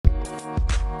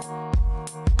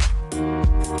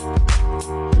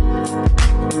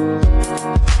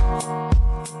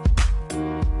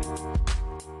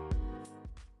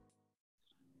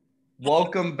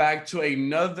Welcome back to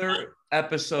another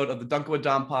episode of the Dunkin' with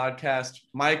Dom podcast.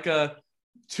 Micah,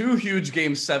 two huge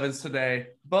game sevens today,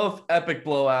 both epic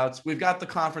blowouts. We've got the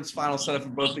conference final set up for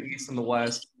both the East and the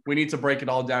West. We need to break it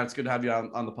all down. It's good to have you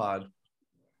on the pod.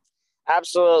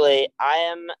 Absolutely. I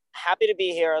am happy to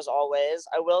be here as always.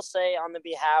 I will say on the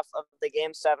behalf of the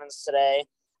game sevens today,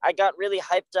 I got really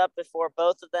hyped up before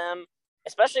both of them,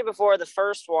 especially before the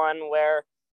first one where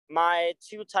my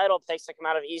two title picks that come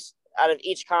out of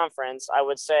each conference. I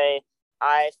would say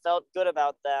I felt good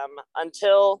about them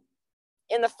until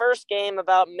in the first game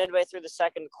about midway through the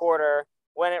second quarter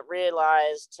when it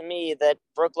realized to me that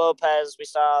Brook Lopez, we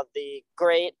saw the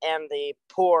great and the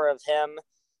poor of him.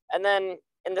 And then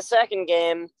in the second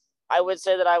game, I would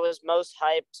say that I was most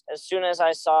hyped as soon as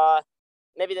I saw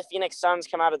maybe the Phoenix Suns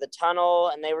come out of the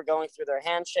tunnel and they were going through their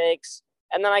handshakes.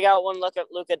 And then I got one look at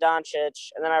Luka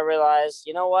Doncic, and then I realized,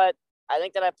 you know what? I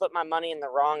think that I put my money in the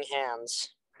wrong hands.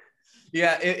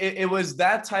 Yeah, it was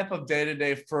that type of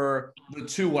day-to-day for the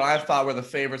two what I thought were the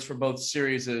favorites for both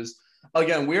series.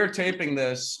 Again, we're taping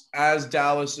this as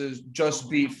Dallas has just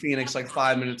beat Phoenix like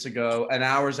 5 minutes ago and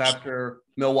hours after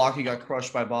Milwaukee got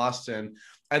crushed by Boston.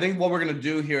 I think what we're going to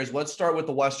do here is let's start with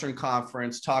the Western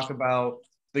Conference, talk about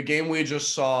the game we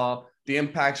just saw, the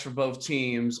impacts for both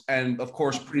teams, and, of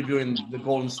course, previewing the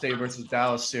Golden State versus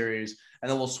Dallas series. And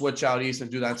then we'll switch out East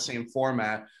and do that same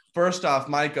format. First off,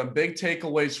 Micah, big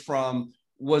takeaways from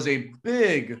was a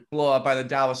big blow-up by the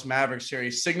Dallas Mavericks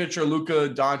series. Signature Luka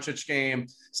Doncic game.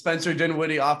 Spencer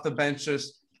Dinwiddie off the bench,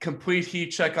 just complete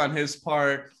heat check on his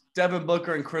part. Devin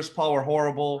Booker and Chris Paul were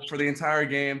horrible for the entire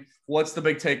game. What's the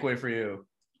big takeaway for you?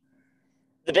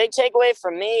 The big takeaway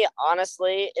for me,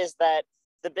 honestly, is that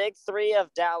the big three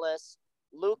of Dallas,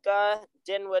 Luka,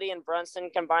 Dinwiddie, and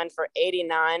Brunson combined for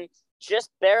 89,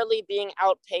 just barely being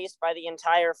outpaced by the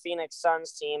entire Phoenix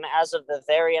Suns team as of the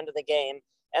very end of the game.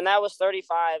 And that was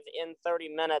 35 in 30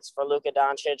 minutes for Luka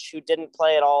Doncic, who didn't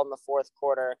play at all in the fourth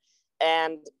quarter.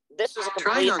 And this was a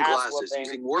complete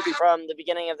ass-whooping from the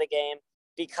beginning of the game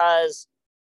because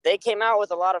they came out with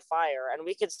a lot of fire. And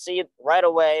we could see right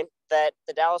away that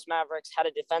the Dallas Mavericks had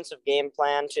a defensive game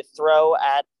plan to throw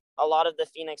at a lot of the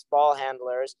Phoenix ball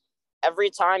handlers.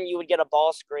 Every time you would get a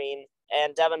ball screen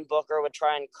and Devin Booker would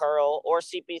try and curl or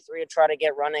CP3 would try to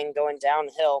get running going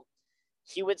downhill,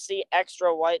 he would see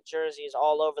extra white jerseys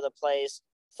all over the place,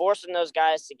 forcing those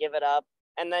guys to give it up.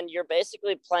 And then you're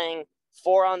basically playing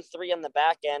 4-on-3 on the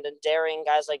back end and daring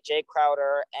guys like Jay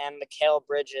Crowder and Mikal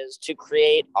Bridges to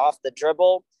create off the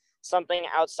dribble something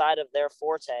outside of their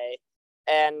forte.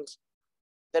 And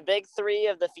the big three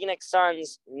of the Phoenix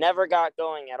Suns never got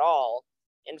going at all.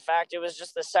 In fact, it was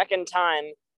just the second time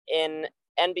in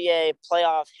NBA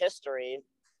playoff history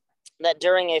that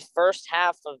during a first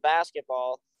half of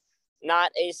basketball,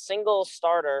 not a single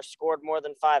starter scored more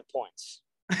than 5 points.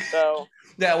 So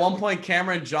yeah, at one point,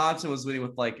 Cameron Johnson was leading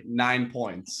with like 9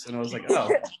 points. And I was like, oh.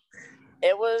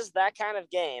 It was that kind of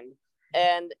game.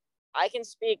 And I can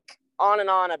speak on and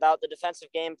on about the defensive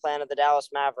game plan of the Dallas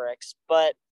Mavericks,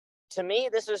 but to me,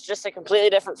 this was just a completely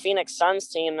different Phoenix Suns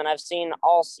team than I've seen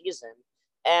all season.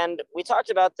 And we talked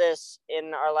about this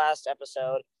in our last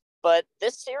episode, but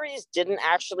this series didn't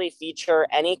actually feature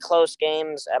any close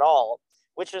games at all,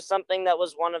 which was something that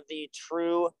was one of the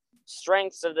true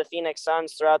strengths of the Phoenix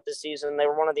Suns throughout the season. They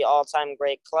were one of the all-time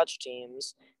great clutch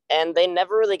teams, and they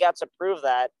never really got to prove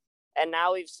that. And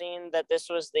now we've seen that this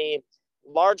was the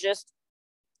largest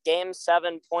Game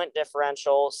 7 point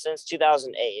differential since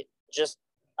 2008. Just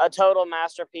a total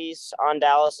masterpiece on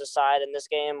Dallas' side, and this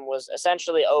game was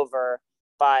essentially over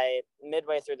by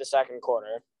midway through the second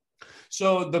quarter.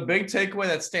 So the big takeaway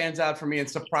that stands out for me, and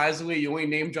surprisingly, you only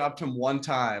name dropped him one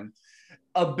time.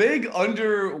 A big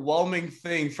underwhelming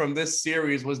thing from this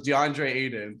series was DeAndre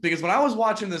Ayton, because when I was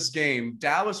watching this game,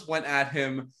 Dallas went at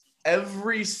him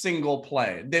every single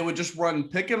play. They would just run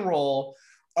pick and roll.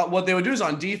 What they would do is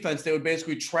on defense, they would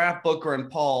basically trap Booker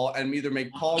and Paul and either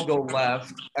make Paul go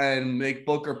left and make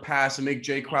Booker pass and make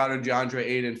Jay Crowder and DeAndre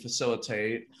Ayton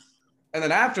facilitate. And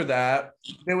then after that,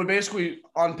 they would basically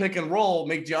on pick and roll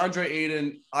make DeAndre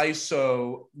Ayton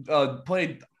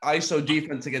play ISO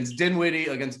defense against Dinwiddie,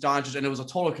 against Doncic, and it was a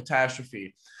total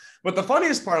catastrophe. But the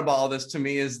funniest part about all this to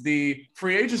me is the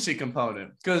free agency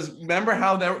component. Because remember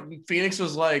how Phoenix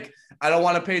was like, I don't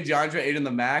want to pay DeAndre Ayton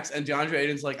the max, and DeAndre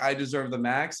Ayton's like, I deserve the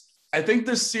max. I think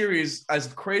this series, as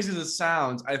crazy as it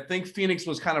sounds, I think Phoenix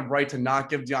was kind of right to not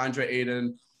give DeAndre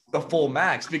Ayton the full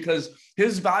max because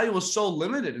his value was so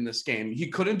limited in this game. He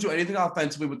couldn't do anything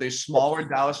offensively with a smaller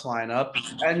Dallas lineup,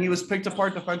 and he was picked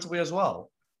apart defensively as well.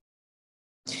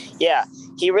 Yeah,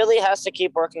 he really has to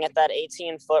keep working at that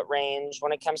 18-foot range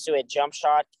when it comes to a jump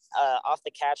shot off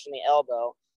the catch from the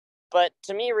elbow. But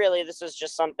to me, really, this is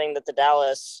just something that the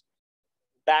Dallas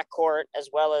backcourt, as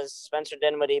well as Spencer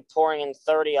Dinwiddie pouring in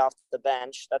 30 off the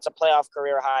bench. That's a playoff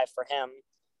career high for him.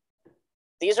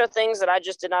 These are things that I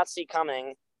just did not see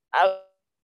coming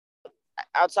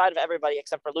outside of everybody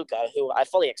except for Luka, who I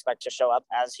fully expect to show up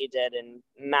as he did in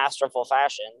masterful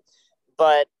fashion.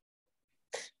 But,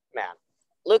 man,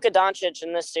 Luka Doncic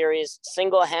in this series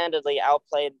single-handedly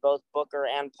outplayed both Booker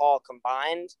and Paul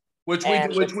combined. Which we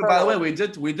by the way,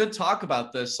 we did talk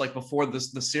about this like before the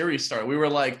series started. We were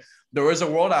like, there is a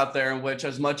world out there in which,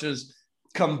 as much as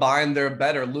combined they're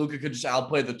better, Luka could just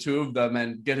outplay the two of them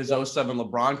and get his 07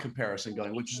 LeBron comparison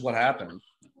going, which is what happened.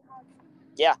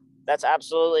 Yeah, that's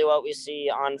absolutely what we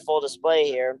see on full display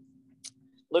here.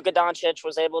 Luka Doncic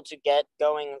was able to get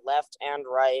going left and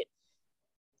right.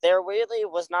 There really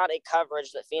was not a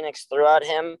coverage that Phoenix threw at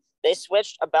him. They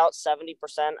switched about 70%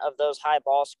 of those high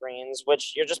ball screens,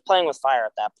 which you're just playing with fire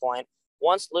at that point.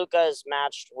 Once Luka is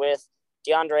matched with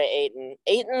DeAndre Ayton,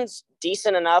 Ayton's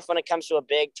decent enough when it comes to a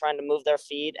big trying to move their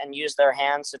feet and use their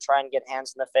hands to try and get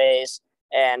hands in the face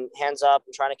and hands up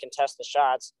and trying to contest the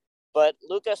shots. But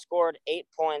Luka scored 8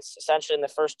 points essentially in the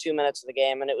first 2 minutes of the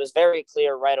game, and it was very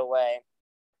clear right away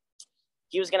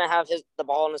he was going to have the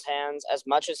ball in his hands as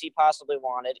much as he possibly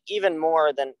wanted, even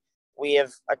more than we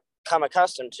have come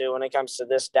accustomed to when it comes to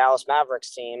this Dallas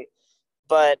Mavericks team.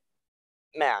 But,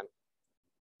 man,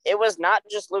 it was not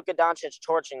just Luka Doncic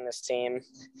torching this team.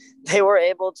 They were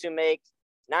able to make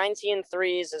 19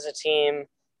 threes as a team,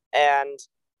 and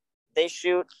they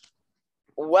shoot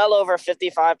well over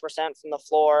 55% from the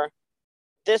floor.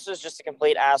 This was just a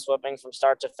complete ass whooping from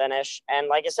start to finish. And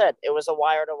like I said, it was a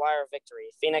wire-to-wire victory.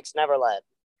 Phoenix never led.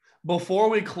 Before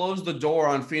we close the door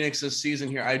on Phoenix this season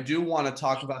here, I do want to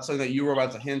talk about something that you were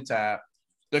about to hint at,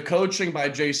 the coaching by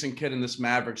Jason Kidd in this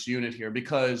Mavericks unit here,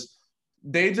 because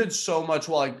they did so much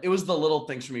well. Like, it was the little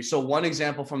things for me. So one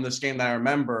example from this game that I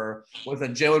remember was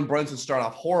that Jalen Brunson started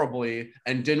off horribly,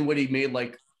 and Dinwiddie made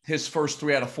like his first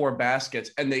 3 out of 4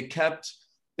 baskets, and they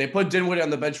put Dinwiddie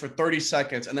on the bench for 30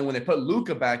 seconds. And then when they put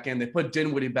Luka back in, they put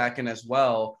Dinwiddie back in as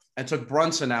well and took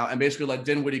Brunson out and basically let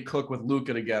Dinwiddie cook with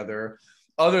Luka together.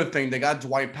 Other thing, they got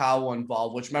Dwight Powell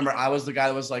involved, which, remember, I was the guy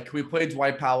that was like, can we play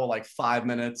Dwight Powell like 5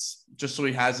 minutes just so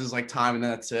he has his like time and then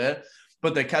that's it?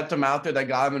 But they kept him out there. They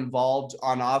got him involved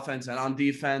on offense and on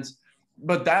defense.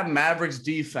 But that Mavericks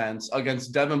defense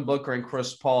against Devin Booker and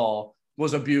Chris Paul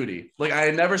was a beauty. Like, I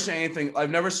had never seen anything.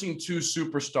 I've never seen two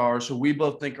superstars who we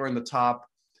both think are in the top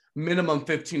minimum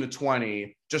 15 to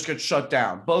 20 just get shut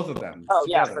down. Both of them. Oh,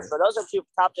 together. Yeah, for sure. Those are two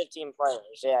top 15 players.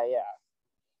 Yeah, yeah.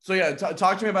 So, yeah,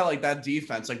 talk to me about, like, that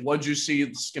defense. Like, what'd you see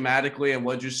schematically and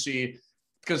what'd you see?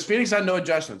 Because Phoenix had no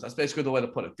adjustments. That's basically the way to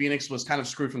put it. Phoenix was kind of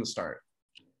screwed from the start.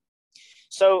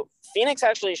 So, Phoenix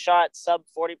actually shot sub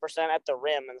 40% at the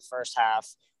rim in the first half,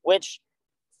 which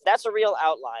that's a real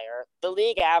outlier. The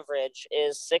league average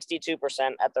is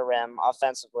 62% at the rim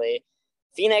offensively.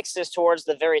 Phoenix is towards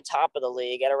the very top of the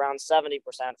league at around 70%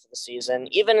 for the season.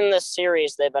 Even in this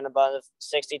series, they've been above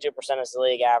 62% as the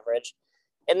league average.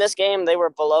 In this game, they were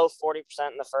below 40%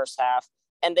 in the first half,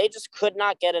 and they just could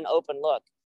not get an open look.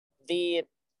 They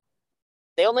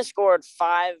only scored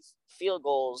 5 field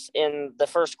goals in the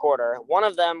first quarter. One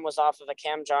of them was off of a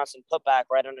Cam Johnson putback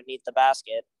right underneath the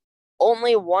basket.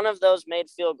 Only one of those made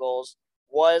field goals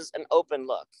was an open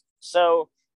look. So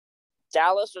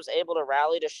Dallas was able to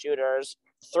rally to shooters,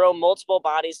 throw multiple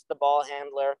bodies to the ball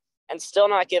handler, and still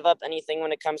not give up anything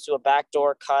when it comes to a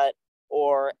backdoor cut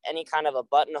or any kind of a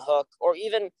button hook, or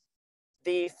even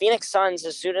the Phoenix Suns,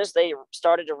 as soon as they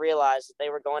started to realize that they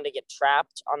were going to get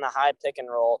trapped on the high pick and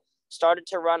roll, started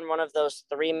to run one of those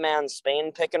 3-man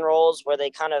Spain pick and rolls where they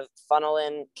kind of funnel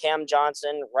in Cam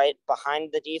Johnson right behind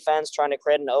the defense, trying to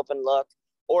create an open look,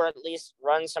 or at least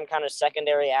run some kind of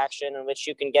secondary action in which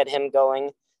you can get him going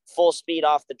full speed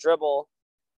off the dribble.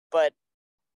 But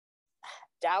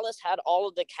Dallas had all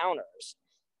of the counters.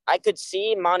 I could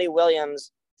see Monty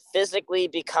Williams physically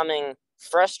becoming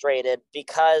frustrated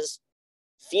because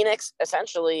Phoenix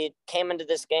essentially came into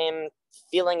this game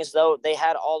feeling as though they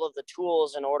had all of the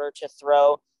tools in order to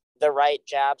throw the right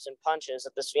jabs and punches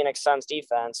at this Phoenix Suns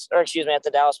defense, or excuse me, at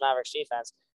the Dallas Mavericks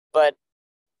defense. But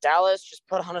Dallas just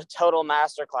put on a total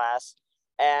masterclass.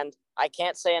 And I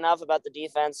can't say enough about the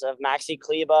defense of Maxi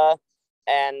Kleber.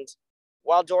 And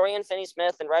while Dorian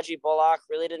Finney-Smith and Reggie Bullock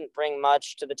really didn't bring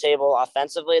much to the table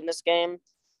offensively in this game,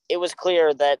 it was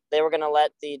clear that they were going to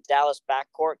let the Dallas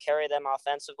backcourt carry them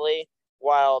offensively,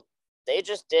 while they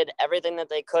just did everything that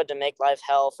they could to make life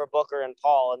hell for Booker and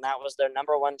Paul, and that was their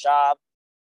number one job.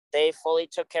 they fully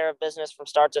took care of business from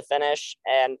start to finish,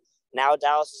 and now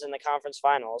Dallas is in the conference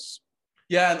finals.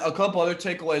 Yeah, and a couple other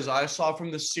takeaways I saw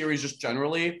from this series just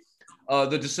generally.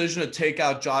 The decision to take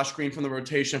out Josh Green from the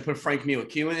rotation and put Frank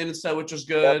Ntilikina in instead, which is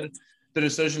good. Yep. The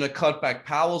decision to cut back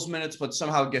Powell's minutes, but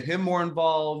somehow get him more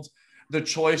involved. The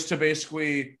choice to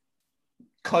basically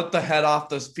cut the head off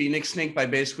the Phoenix snake by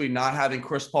basically not having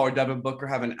Chris Paul or Devin Booker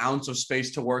have an ounce of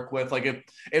space to work with. Like if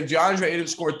DeAndre Ayton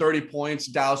scored 30 points,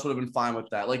 Dallas would have been fine with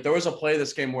that. Like there was a play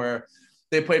this game where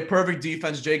they played perfect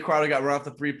defense. Jay Crowder got run off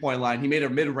the three-point line. He made a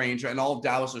mid-range, and all of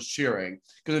Dallas was cheering.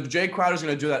 Because if Jay Crowder's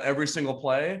going to do that every single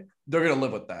play, they're going to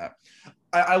live with that.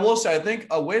 I will say, I think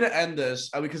a way to end this,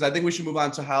 because I think we should move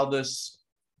on to how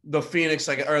the Phoenix,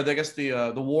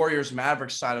 the Warriors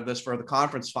Mavericks side of this for the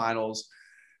conference finals.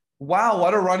 Wow,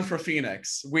 what a run for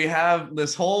Phoenix. We have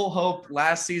this whole hope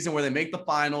last season where they make the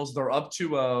finals. They're up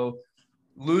 2-0,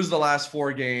 lose the last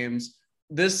 4 games.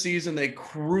 This season, they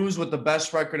cruise with the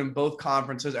best record in both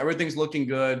conferences. Everything's looking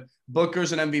good.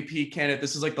 Booker's an MVP candidate.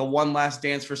 This is like the one last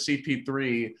dance for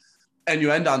CP3. And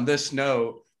you end on this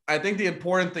note. I think the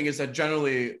important thing is that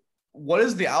generally, what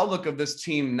is the outlook of this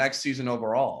team next season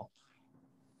overall?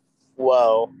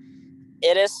 Whoa.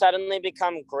 It has suddenly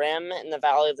become grim in the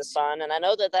Valley of the Sun. And I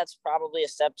know that that's probably a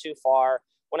step too far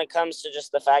when it comes to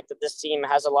just the fact that this team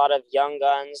has a lot of young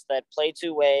guns that play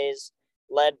two ways,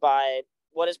 led by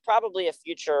what is probably a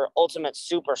future ultimate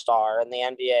superstar in the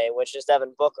NBA, which is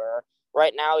Devin Booker.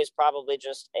 Right now, he's probably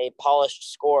just a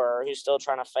polished scorer who's still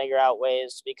trying to figure out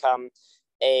ways to become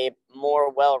a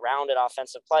more well-rounded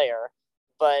offensive player.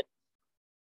 But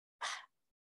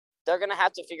they're going to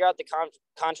have to figure out the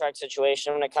contract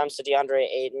situation when it comes to DeAndre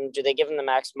Ayton. Do they give him the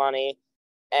max money?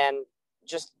 And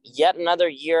just yet another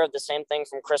year of the same thing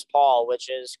from Chris Paul, which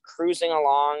is cruising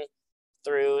along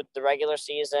through the regular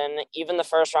season, even the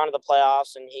first round of the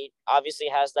playoffs. And he obviously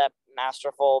has that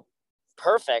masterful,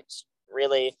 perfect,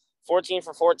 really 14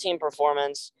 for 14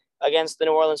 performance against the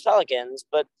New Orleans Pelicans.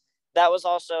 But that was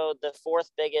also the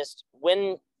 4th biggest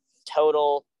win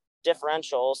total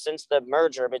differential since the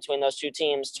merger between those two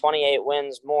teams, 28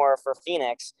 wins more for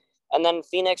Phoenix. And then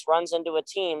Phoenix runs into a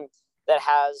team that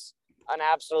has an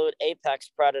absolute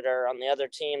apex predator on the other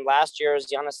team. Last year's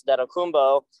Giannis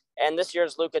Antetokounmpo, and this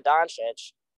year's Luka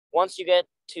Doncic. Once you get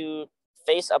to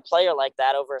face a player like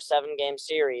that over a 7-game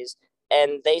series,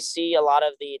 and they see a lot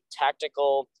of the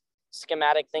tactical,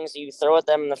 schematic things that you throw at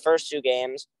them in the first 2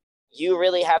 games, you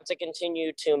really have to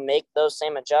continue to make those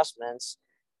same adjustments.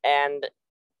 And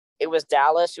it was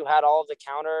Dallas who had all of the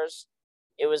counters.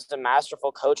 It was the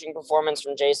masterful coaching performance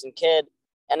from Jason Kidd.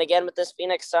 And again, with this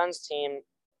Phoenix Suns team,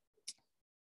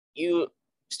 you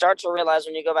start to realize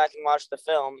when you go back and watch the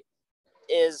film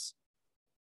is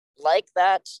like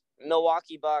that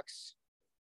Milwaukee Bucks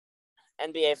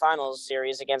NBA Finals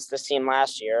series against this team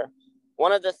last year.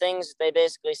 One of the things they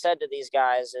basically said to these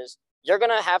guys is, you're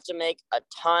going to have to make a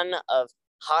ton of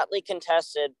hotly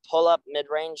contested pull-up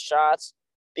mid-range shots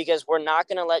because we're not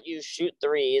going to let you shoot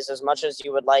threes as much as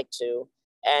you would like to,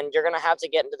 and you're going to have to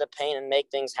get into the paint and make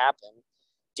things happen.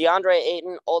 DeAndre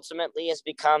Ayton ultimately has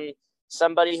become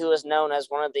somebody who is known as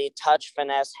one of the touch,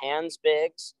 finesse, hands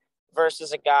bigs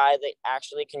versus a guy that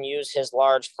actually can use his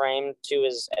large frame to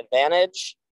his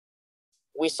advantage.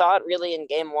 We saw it really in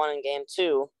Game 1 and Game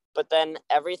 2, but then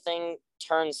everything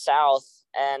turned south,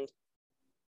 and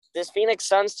this Phoenix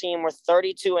Suns team were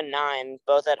 32-9,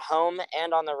 both at home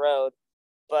and on the road.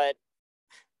 But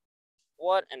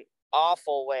what an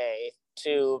awful way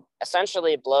to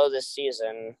essentially blow this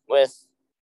season with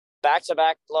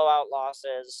back-to-back blowout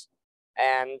losses.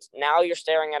 And now you're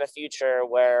staring at a future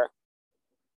where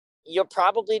you'll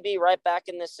probably be right back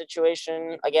in this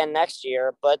situation again next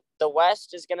year. But the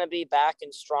West is going to be back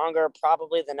and stronger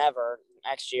probably than ever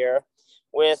next year,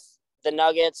 with the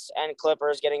Nuggets and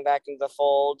Clippers getting back into the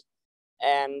fold.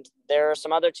 And there are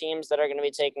some other teams that are going to be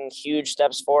taking huge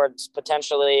steps forward,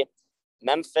 potentially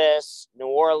Memphis, New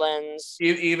Orleans.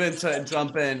 Even to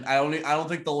jump in, I don't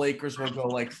think the Lakers will go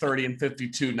like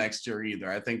 30-52 next year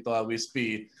either. I think they'll at least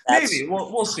be maybe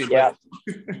we'll see. Yeah.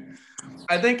 But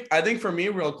I think for me,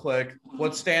 real quick,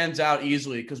 what stands out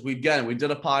easily, because we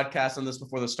did a podcast on this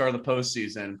before the start of the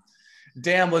postseason.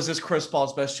 Damn, was this Chris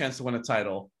Paul's best chance to win a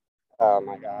title? Oh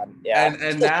my God. Yeah.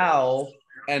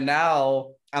 And now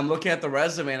I'm looking at the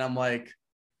resume and I'm like,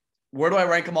 where do I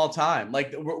rank him all time?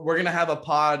 Like we're going to have a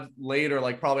pod later,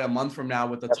 like probably a month from now,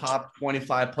 with the top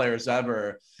 25 players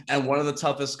ever. And one of the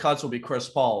toughest cuts will be Chris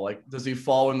Paul. Like, does he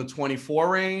fall in the 24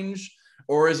 range,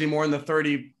 or is he more in the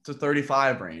 30 to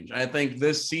 35 range? And I think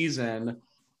this season,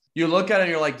 you look at it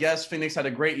and you're like, yes, Phoenix had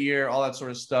a great year, all that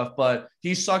sort of stuff, but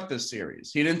he sucked this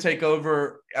series. He didn't take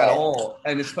over at all.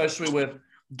 And especially with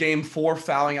Game 4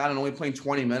 fouling out and only playing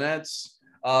 20 minutes.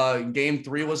 Game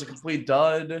 3 was a complete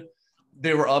dud.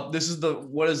 They were up. This is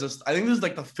what is this? I think this is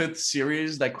like the 5th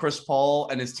series that Chris Paul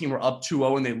and his team were up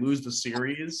 2-0 and they lose the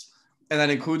series. And that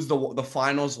includes the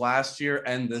finals last year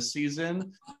and this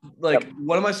season. Like,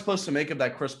 what am I supposed to make of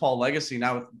that Chris Paul legacy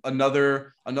now with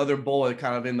another bullet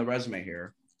kind of in the resume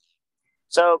here?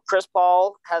 So Chris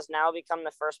Paul has now become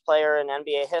the first player in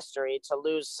NBA history to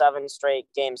lose 7 straight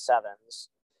game 7s.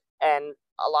 And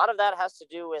a lot of that has to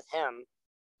do with him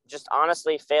just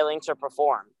honestly failing to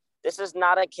perform. This is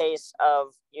not a case of,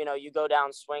 you go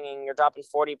down swinging, you're dropping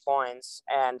 40 points,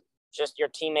 and just your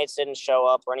teammates didn't show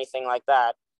up or anything like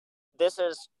that. This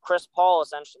is Chris Paul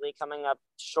essentially coming up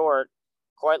short,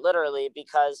 quite literally,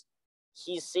 because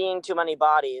he's seeing too many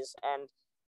bodies. And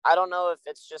I don't know if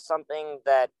it's just something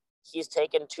that he's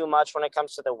taken too much when it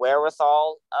comes to the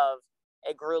wherewithal of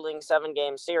a grueling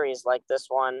 7-game series like this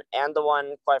one and the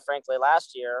one, quite frankly,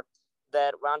 last year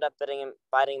that wound up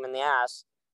biting him in the ass.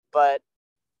 But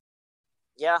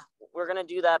yeah, we're going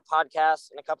to do that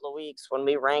podcast in a couple of weeks when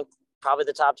we rank probably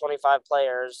the top 25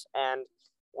 players, and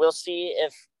we'll see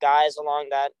if guys along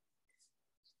that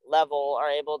level are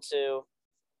able to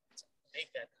make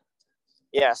that.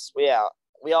 Yes,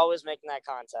 we always making that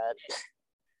content.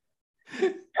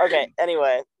 Okay,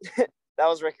 anyway, that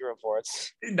was Ricky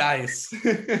Reports. Nice.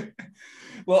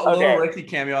 Well, a little Ricky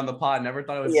cameo on the pod. Never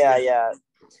thought it would. Yeah.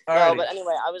 No, but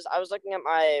anyway, I was looking at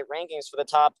my rankings for the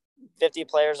top 50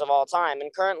 players of all time,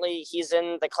 and currently he's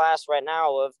in the class right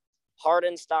now of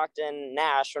Harden, Stockton,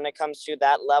 Nash when it comes to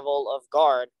that level of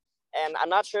guard. And I'm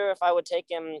not sure if I would take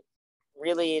him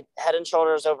really head and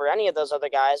shoulders over any of those other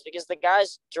guys, because the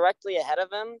guys directly ahead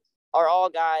of him are all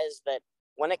guys that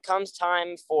when it comes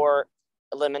time for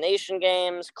elimination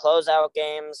games, closeout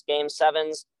games, game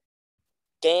 7s,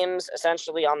 games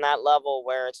essentially on that level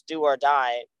where it's do or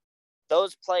die,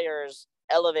 those players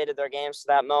elevated their games to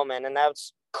that moment. And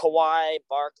that's Kawhi,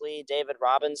 Barkley, David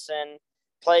Robinson,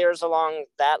 players along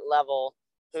that level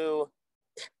who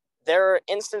there are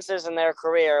instances in their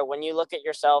career when you look at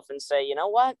yourself and say, you know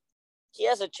what? He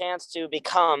has a chance to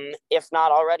become, if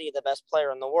not already, the best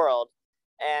player in the world.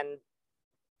 And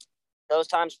those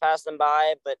times pass them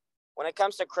by. But when it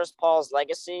comes to Chris Paul's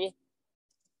legacy,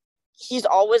 he's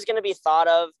always going to be thought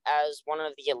of as one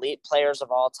of the elite players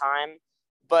of all time.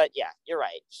 But yeah, you're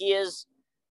right. He is,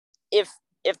 if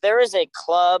there is a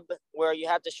club where you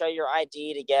have to show your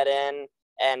ID to get in,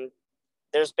 and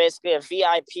there's basically a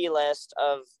VIP list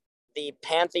of the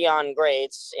Pantheon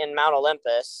greats in Mount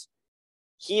Olympus,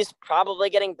 he's probably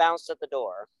getting bounced at the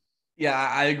door. Yeah,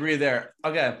 I agree there.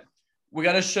 Okay, we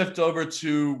got to shift over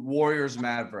to Warriors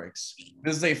Mavericks.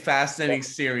 This is a fascinating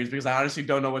series because I honestly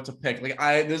don't know what to pick.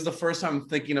 This is the first time I'm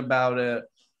thinking about it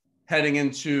heading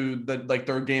into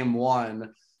their game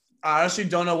 1. I honestly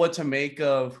don't know what to make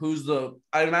of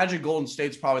I imagine Golden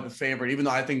State's probably the favorite, even though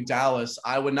I think Dallas,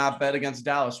 I would not bet against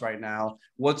Dallas right now.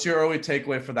 What's your early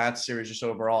takeaway for that series just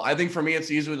overall? I think for me, it's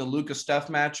easily the Luka-Steph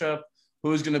matchup.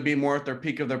 Who's going to be more at their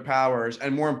peak of their powers?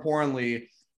 And more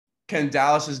importantly, can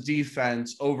Dallas's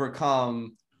defense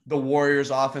overcome the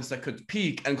Warriors offense that could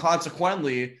peak? And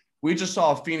consequently, we just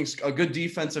saw a good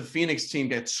defensive Phoenix team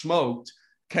get smoked.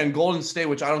 Can Golden State,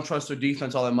 which I don't trust their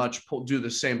defense all that much, do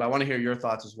the same? But I want to hear your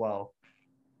thoughts as well.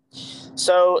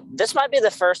 So this might be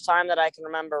the first time that I can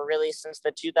remember really since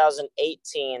the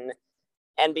 2018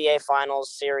 NBA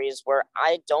Finals series where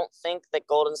I don't think that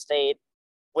Golden State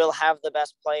will have the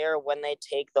best player when they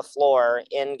take the floor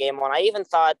in game 1. I even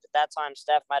thought that time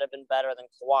Steph might have been better than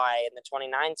Kawhi in the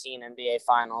 2019 NBA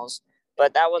Finals,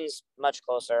 but that one's much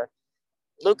closer.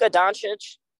 Luka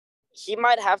Doncic, he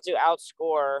might have to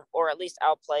outscore or at least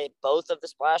outplay both of the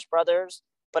Splash Brothers,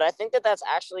 but I think that that's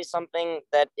actually something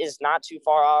that is not too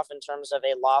far off in terms of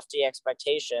a lofty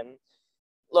expectation.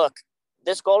 Look,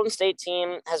 this Golden State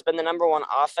team has been the number 1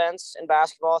 offense in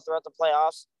basketball throughout the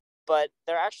playoffs, but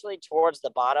they're actually towards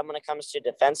the bottom when it comes to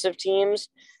defensive teams.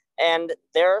 And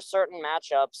there are certain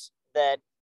matchups that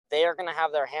they are going to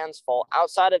have their hands full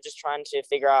outside of just trying to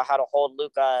figure out how to hold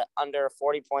Luka under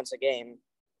 40 points a game.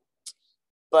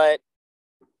 But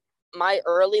my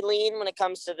early lean when it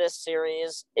comes to this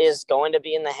series is going to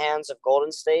be in the hands of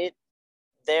Golden State.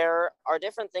 There are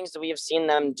different things that we have seen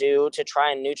them do to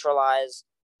try and neutralize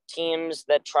teams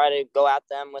that try to go at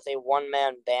them with a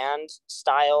one-man band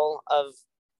style of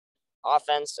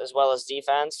offense as well as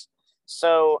defense.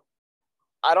 So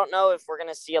I don't know if we're going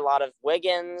to see a lot of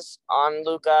Wiggins on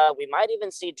Luka. We might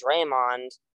even see Draymond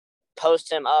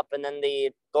post him up, and then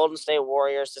the Golden State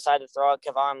Warriors decide to throw out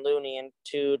Kevon Looney and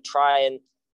to try and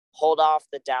hold off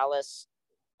the Dallas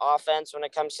offense when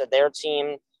it comes to their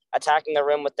team attacking the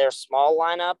rim with their small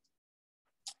lineup.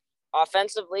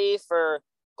 Offensively for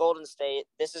Golden State,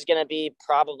 this is going to be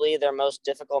probably their most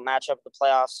difficult matchup of the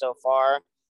playoffs so far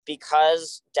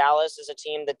because Dallas is a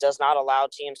team that does not allow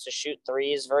teams to shoot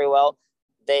threes very well.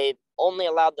 They only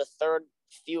allowed the third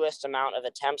fewest amount of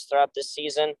attempts throughout this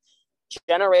season.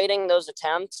 Generating those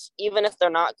attempts, even if they're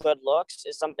not good looks,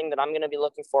 is something that I'm going to be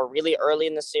looking for really early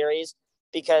in the series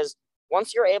because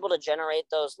once you're able to generate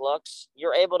those looks,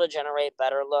 you're able to generate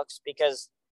better looks because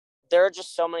there are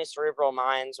just so many cerebral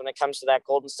minds when it comes to that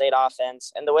Golden State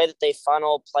offense and the way that they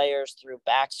funnel players through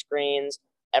back screens.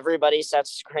 Everybody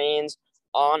sets screens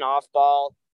on, off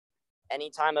ball, any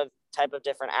type of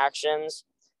different actions.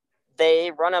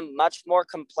 They run a much more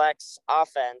complex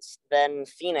offense than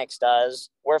Phoenix does,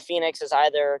 where Phoenix is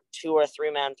either 2 or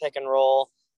 3 man pick and roll,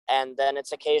 and then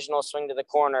it's occasional swing to the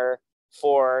corner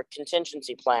for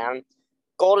contingency plan.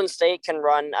 Golden State can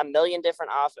run a million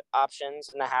different options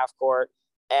in the half court,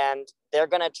 and they're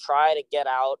going to try to get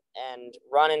out and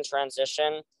run in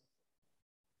transition.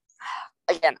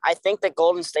 Again, I think that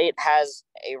Golden State has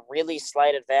a really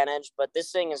slight advantage, but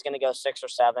this thing is going to go 6 or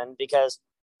 7 because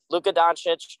Luka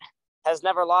Doncic has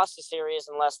never lost a series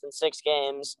in less than 6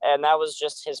 games, and that was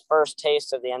just his first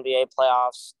taste of the NBA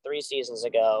playoffs 3 seasons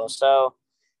ago. So,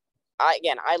 I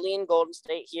lean Golden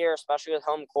State here, especially with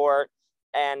home court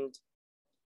and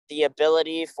the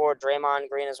ability for Draymond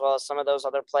Green as well as some of those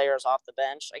other players off the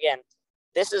bench. Again,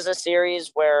 this is a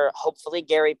series where hopefully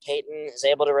Gary Payton is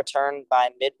able to return by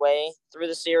midway through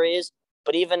the series.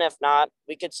 But even if not,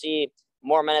 we could see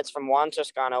more minutes from Juan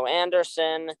Toscano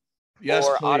Anderson, Yes,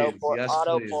 or please.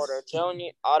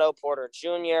 Otto Porter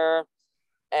Jr.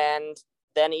 And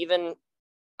then even,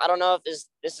 I don't know if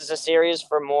this is a series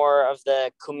for more of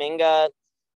the Kuminga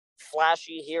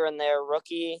flashy here and there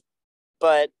rookie,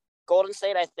 but Golden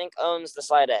State, I think, owns the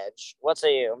slight edge. What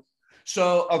say you?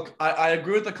 So I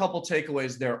agree with a couple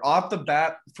takeaways there. Off the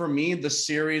bat, for me, the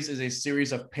series is a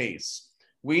series of pace.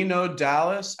 We know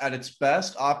Dallas at its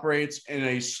best operates in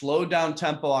a slow down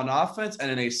tempo on offense and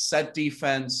in a set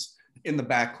defense in the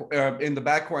backcourt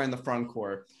and the front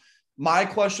court. My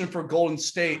question for Golden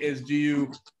State is, do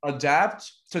you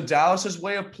adapt to Dallas's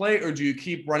way of play or do you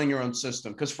keep running your own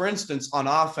system? Because, for instance, on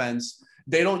offense,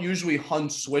 they don't usually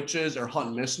hunt switches or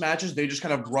hunt mismatches. They just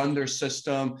kind of run their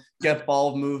system, get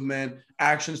ball movement,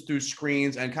 actions through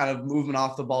screens, and kind of movement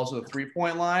off the ball to the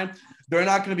three-point line. They're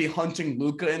not going to be hunting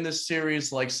Luka in this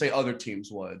series like, say, other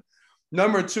teams would.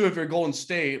 Number 2, if you're Golden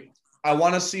State, I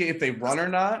want to see if they run or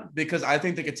not, because I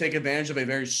think they could take advantage of a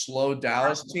very slow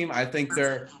Dallas team. I think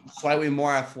they're slightly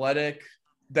more athletic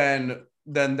than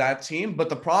that team. But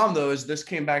the problem, though, is this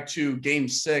came back to Game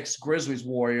 6, Grizzlies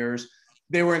Warriors.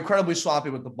 They were incredibly sloppy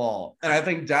with the ball. And I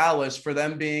think Dallas, for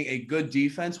them being a good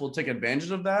defense, will take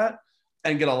advantage of that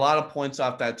and get a lot of points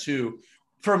off that too.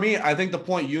 For me, I think the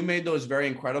point you made, though, is very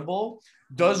incredible.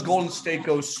 Does Golden State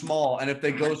go small? And if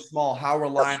they go small, how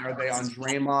reliant are they on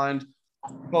Draymond,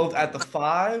 both at the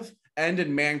 5 and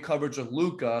in man coverage with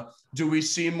Luka? Do we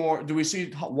see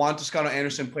Juan Toscano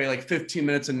Anderson play like 15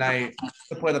 minutes a night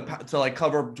to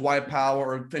cover Dwight Powell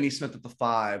or Finney Smith at the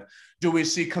 5? Do we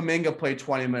see Kuminga play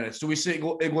 20 minutes? Do we see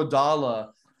Iguodala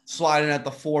slide in at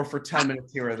the 4 for 10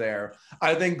 minutes here or there?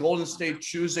 I think Golden State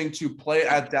choosing to play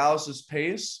at Dallas's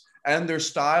pace and their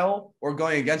style or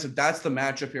going against it, that's the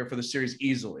matchup here for the series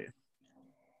easily.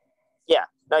 Yeah,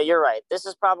 no, you're right. This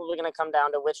is probably going to come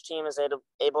down to which team is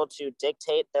able to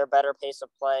dictate their better pace of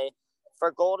play. For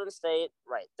Golden State,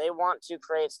 right, they want to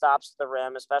create stops to the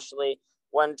rim, especially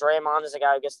when Draymond is a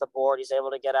guy who gets the board. He's able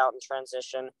to get out and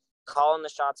transition, calling the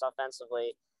shots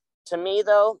offensively. To me,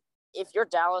 though, if you're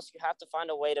Dallas, you have to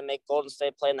find a way to make Golden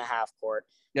State play in the half court.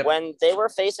 Yep. When they were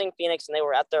facing Phoenix and they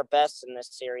were at their best in this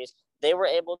series, they were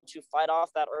able to fight off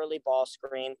that early ball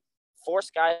screen,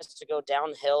 force guys to go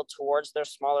downhill towards their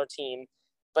smaller team.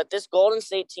 But this Golden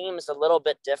State team is a little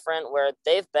bit different, where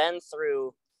they've been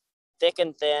through thick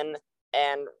and thin,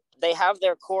 and they have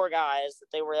their core guys that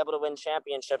they were able to win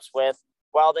championships with,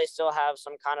 while they still have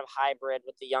some kind of hybrid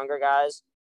with the younger guys.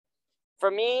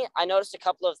 For me, I noticed a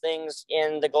couple of things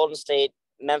in the Golden State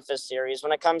Memphis series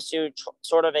when it comes to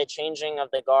sort of a changing of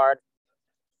the guard.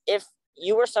 If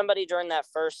you were somebody during that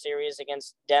first series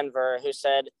against Denver who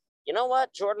said, you know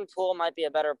what, Jordan Poole might be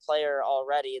a better player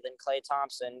already than Klay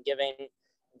Thompson, given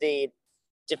the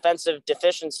defensive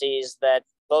deficiencies that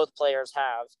both players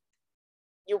have,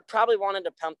 you probably wanted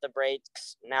to pump the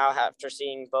brakes now after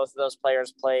seeing both of those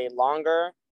players play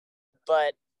longer.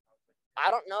 But I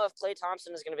don't know if Klay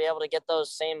Thompson is going to be able to get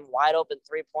those same wide open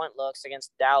 3-point looks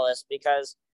against Dallas,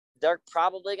 because they're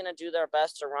probably going to do their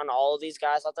best to run all of these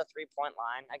guys at the 3-point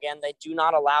line. Again, they do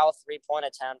not allow 3-point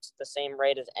attempts at the same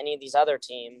rate as any of these other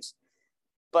teams.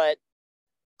 But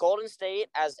Golden State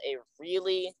as a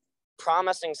really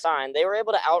promising sign. They were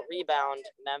able to out-rebound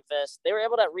Memphis. They were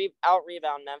able to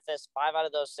out-rebound Memphis 5 out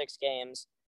of those 6 games.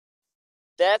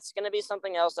 That's going to be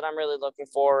something else that I'm really looking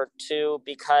forward to,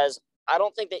 because I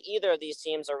don't think that either of these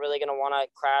teams are really going to want to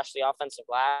crash the offensive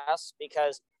glass,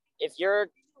 because if you're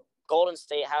Golden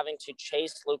State having to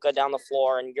chase Luka down the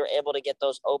floor and you're able to get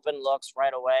those open looks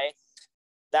right away,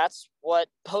 that's what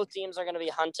both teams are going to be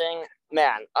hunting.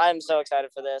 Man, I'm so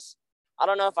excited for this. I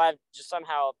don't know if I've just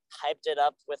somehow hyped it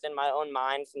up within my own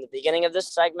mind from the beginning of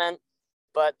this segment,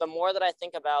 but the more that I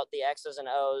think about the X's and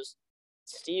O's,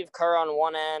 Steve Kerr on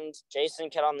one end, Jason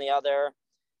Kidd on the other.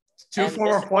 2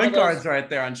 former point guards right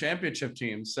there on championship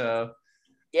teams. So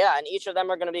yeah, and each of them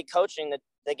are going to be coaching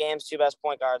the game's 2 best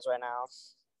point guards right now.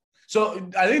 So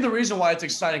I think the reason why it's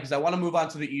exciting, because I want to move on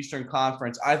to the Eastern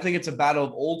Conference. I think it's a battle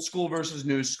of old school versus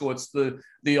new school. It's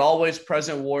the always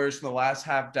present Warriors from the last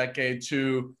half decade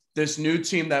to this new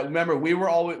team that, remember, we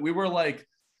were like,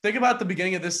 think about the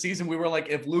beginning of this season. We were like,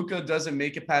 if Luka doesn't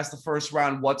make it past the first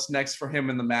round, what's next for him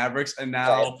in the Mavericks? And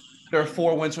now there are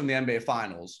 4 wins from the NBA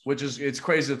Finals, it's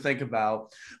crazy to think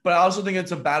about. But I also think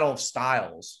it's a battle of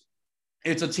styles.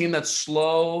 It's a team that's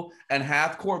slow and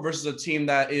half court versus a team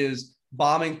that is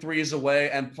bombing threes away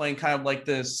and playing kind of like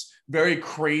this very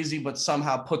crazy but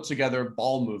somehow put together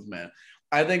ball movement.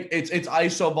 I think it's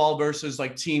iso ball versus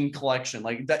like team collection.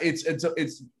 Like that,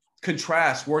 it's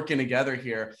contrast working together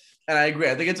here. And I agree.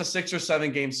 I think it's a 6 or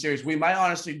 7 game series. We might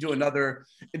honestly do another.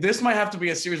 This might have to be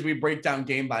a series we break down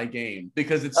game by game,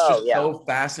 because it's so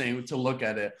fascinating to look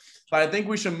at it. But I think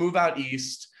we should move out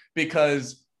east,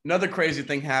 because another crazy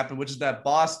thing happened, which is that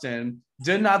Boston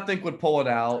did not think would pull it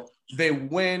out. They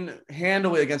win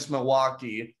handily against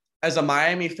Milwaukee. As a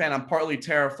Miami fan, I'm partly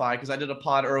terrified because I did a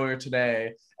pod earlier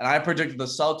today and I predicted the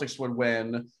Celtics would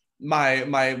win.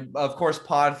 My of course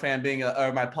pod fan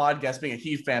my pod guest being a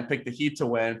Heat fan picked the Heat to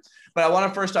win. But I want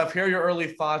to first off hear your early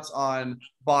thoughts on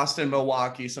Boston,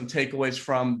 Milwaukee, some takeaways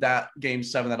from that game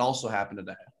 7 that also happened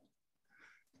today.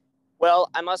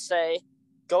 Well, I must say,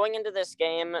 going into this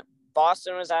game,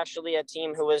 Boston was actually a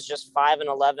team who was just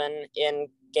 5-11 in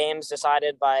games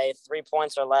decided by 3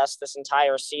 points or less this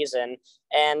entire season.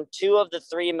 And 2 of the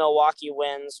 3 Milwaukee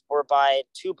wins were by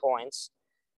 2 points.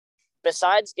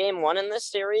 Besides game 1 in this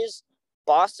series,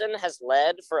 Boston has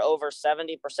led for over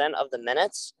 70% of the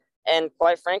minutes. And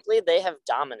quite frankly, they have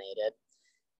dominated.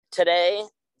 Today,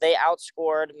 they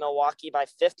outscored Milwaukee by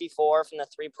 54 from the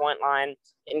 3-point line.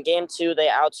 In game 2, they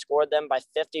outscored them by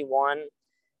 51.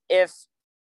 If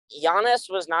Giannis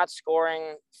was not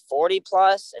scoring 40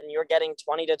 plus and you're getting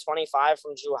 20 to 25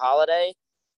 from Jrue Holiday,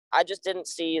 I just didn't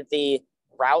see the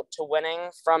route to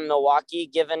winning from Milwaukee,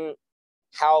 given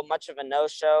how much of a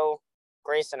no-show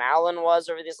Grayson Allen was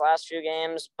over these last few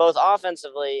games, both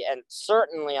offensively and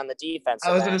certainly on the defense.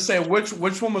 I was going to say,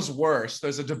 which one was worse?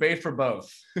 There's a debate for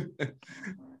both.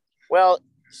 Well,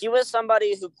 he was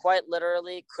somebody who quite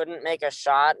literally couldn't make a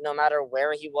shot no matter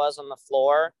where he was on the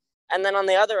floor. And then on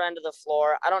the other end of the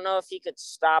floor, I don't know if he could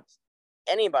stop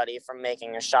anybody from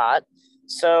making a shot.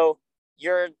 So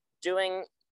you're doing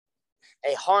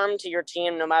a harm to your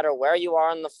team no matter where you are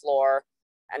on the floor.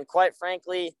 And quite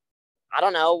frankly, I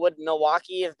don't know, would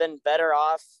Milwaukee have been better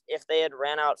off if they had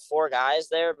ran out 4 guys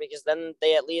there? Because then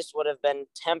they at least would have been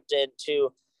tempted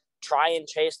to try and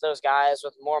chase those guys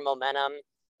with more momentum.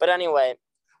 But anyway.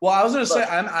 Well, I was going to say,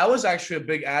 I was actually a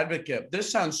big advocate. This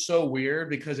sounds so weird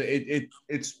because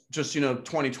it's just,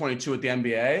 2022 at the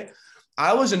NBA.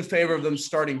 I was in favor of them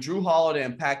starting Jrue Holiday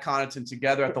and Pat Connaughton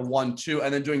together at the 1-2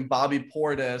 and then doing Bobby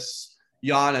Portis,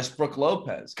 Giannis, Brook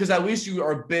Lopez. Because at least you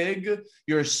are big,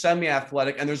 you're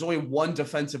semi-athletic, and there's only one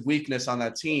defensive weakness on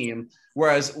that team.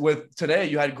 Whereas with today,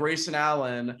 you had Grayson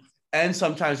Allen and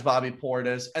sometimes Bobby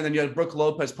Portis, and then you had Brook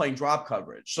Lopez playing drop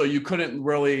coverage. So you couldn't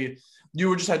really – you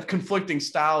were just had conflicting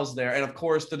styles there. And, of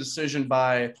course, the decision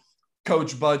by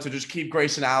Coach Bud to just keep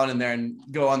Grayson Allen in there and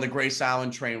go on the Grayson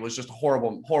Allen train was just a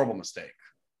horrible, horrible mistake.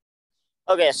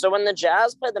 Okay, so when the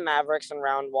Jazz played the Mavericks in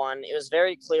round 1, it was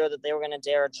very clear that they were going to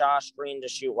dare Josh Green to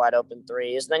shoot wide open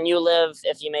threes. Then you live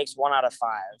if he makes 1 out of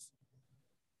 5.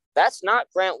 That's not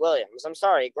Grant Williams. I'm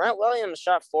sorry. Grant Williams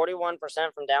shot 41%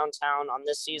 from downtown on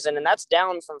this season, and that's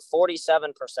down from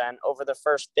 47% over the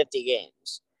first 50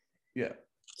 games. Yeah.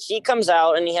 He comes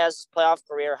out and he has his playoff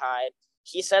career high.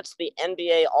 He sets the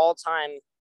NBA all-time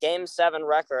Game 7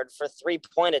 record for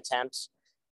 3-point attempts,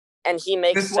 and he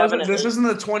makes This isn't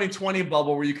the 2020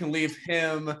 bubble where you can leave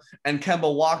him and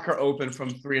Kemba Walker open from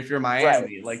 3 if you're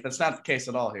Miami. Right. Like, that's not the case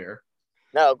at all here.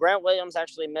 No, Grant Williams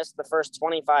actually missed the first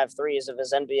 25 threes of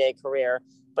his NBA career,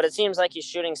 but it seems like he's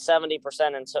shooting 70%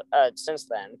 since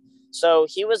then. So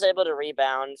he was able to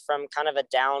rebound from kind of a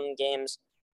down games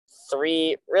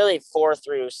 4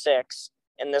 through 6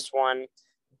 in this one.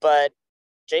 But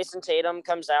Jason Tatum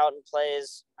comes out and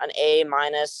plays an A-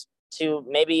 to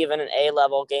maybe even an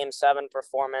A-level Game 7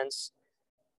 performance.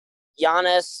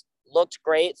 Giannis looked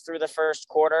great through the first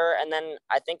quarter, and then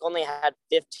I think only had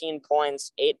 15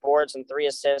 points, 8 boards, and 3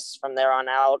 assists from there on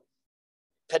out.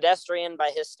 Pedestrian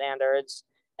by his standards.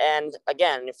 And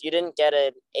again, if you didn't get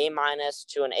an A-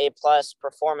 to an A+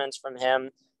 performance from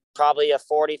him, probably a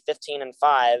 40, 15, and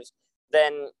 5,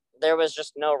 then there was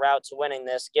just no route to winning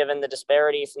this, given the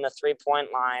disparity from the 3-point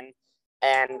line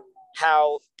and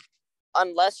how,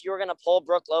 unless you were going to pull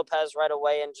Brook Lopez right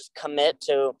away and just commit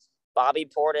to Bobby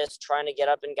Portis trying to get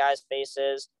up in guys'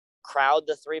 faces, crowd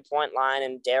the 3-point line,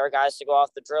 and dare guys to go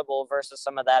off the dribble versus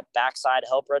some of that backside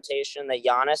help rotation that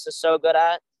Giannis is so good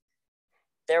at,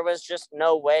 there was just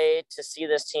no way to see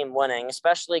this team winning,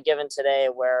 especially given today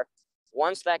where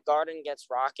once that Garden gets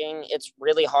rocking, it's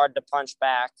really hard to punch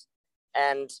back.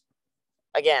 And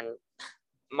again,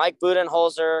 Mike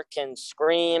Budenholzer can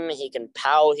scream, he can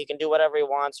pout, he can do whatever he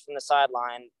wants from the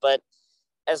sideline. But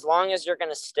as long as you're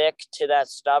going to stick to that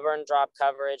stubborn drop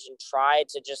coverage and try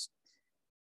to just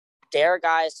dare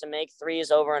guys to make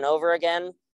threes over and over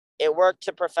again, it worked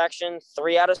to perfection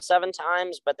 3 out of 7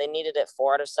 times, but they needed it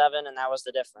 4 out of 7, and that was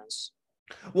the difference.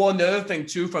 Well, another thing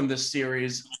too from this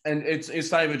series, and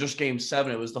it's not even just Game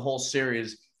 7; it was the whole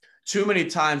series. Too many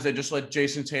times they just let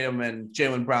Jason Tatum and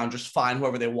Jaylen Brown just find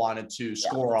whoever they wanted to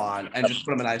score on and just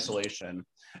put them in isolation.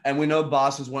 And we know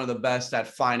Boston's one of the best at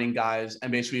finding guys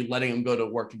and basically letting them go to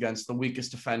work against the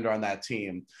weakest defender on that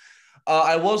team.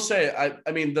 I will say,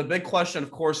 I mean, the big question,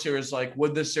 of course, here is like,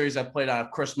 would this series have played out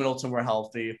if Chris Middleton were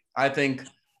healthy? I think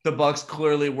the Bucks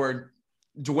clearly were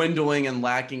dwindling and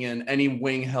lacking in any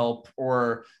wing help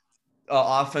or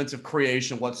offensive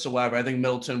creation whatsoever. I think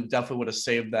Middleton definitely would have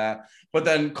saved that. But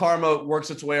then karma works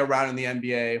its way around in the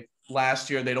NBA. Last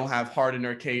year, they don't have Harden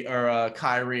or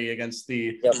Kyrie against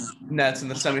the Nets in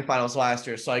the semifinals last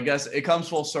year. So I guess it comes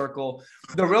full circle.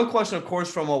 The real question, of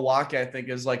course, from Milwaukee, I think,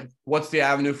 is like, what's the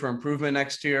avenue for improvement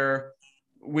next year?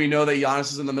 We know that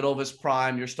Giannis is in the middle of his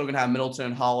prime. You're still going to have Middleton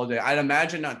and Holiday. I'd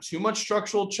imagine not too much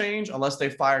structural change unless they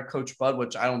fire Coach Bud,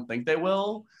 which I don't think they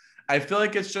will. I feel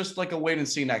like it's just like a wait and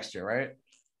see next year, right?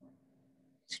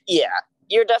 Yeah,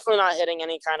 you're definitely not hitting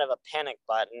any kind of a panic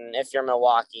button if you're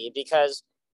Milwaukee, because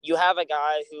you have a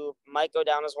guy who might go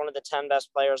down as one of the 10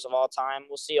 best players of all time.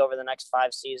 We'll see over the next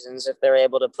 5 seasons if they're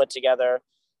able to put together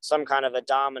some kind of a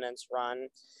dominance run.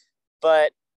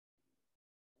 But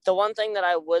the one thing that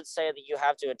I would say that you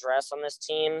have to address on this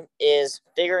team is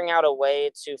figuring out a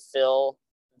way to fill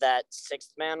that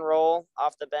 6th man role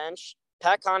off the bench.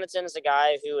 Pat Connaughton is a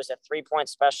guy who is a 3-point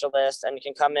specialist and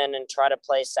can come in and try to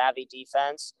play savvy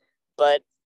defense, but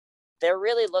they're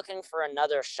really looking for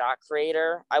another shot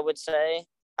creator, I would say,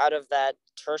 out of that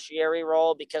tertiary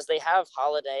role, because they have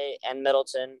Holiday and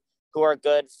Middleton who are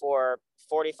good for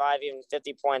 45, even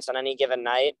 50 points on any given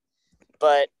night.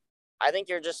 But I think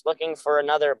you're just looking for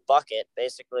another bucket,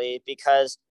 basically,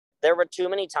 because there were too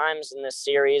many times in this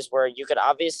series where you could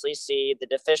obviously see the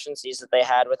deficiencies that they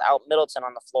had without Middleton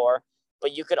on the floor,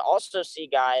 but you could also see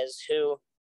guys who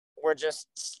were just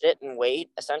sit and wait,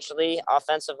 essentially,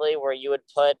 offensively, where you would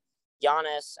put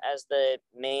Giannis as the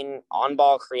main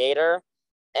on-ball creator.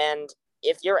 And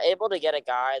if you're able to get a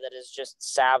guy that is just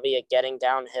savvy at getting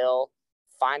downhill,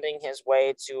 finding his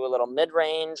way to a little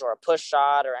mid-range or a push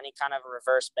shot or any kind of a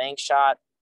reverse bank shot,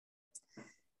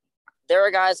 there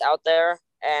are guys out there,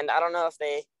 and I don't know if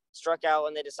they struck out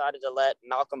when they decided to let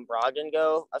Malcolm Brogdon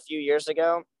go a few years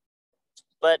ago,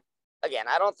 but again,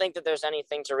 I don't think that there's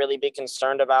anything to really be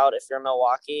concerned about if you're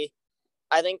Milwaukee.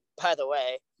 I think, by the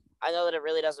way, I know that it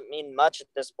really doesn't mean much at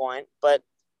this point, but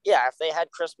yeah, if they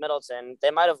had Chris Middleton, they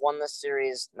might have won this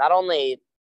series. Not only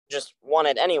just won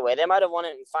it anyway, they might have won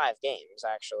it in 5 games,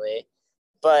 actually.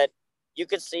 But you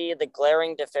could see the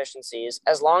glaring deficiencies.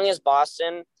 As long as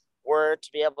Boston were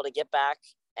to be able to get back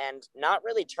and not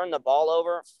really turn the ball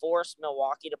over, force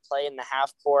Milwaukee to play in the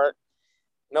half court,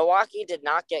 Milwaukee did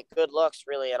not get good looks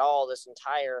really at all this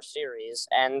entire series.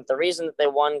 And the reason that they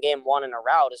won Game 1 in a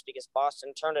rout is because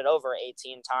Boston turned it over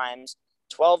 18 times,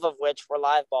 12 of which were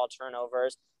live ball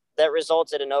turnovers that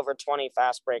resulted in over 20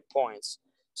 fast break points.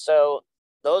 So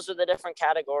those are the different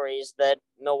categories that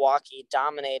Milwaukee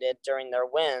dominated during their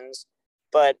wins.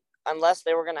 But unless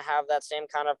they were going to have that same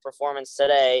kind of performance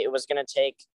today, it was going to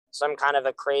take some kind of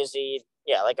a crazy,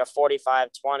 like a 45-20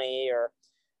 or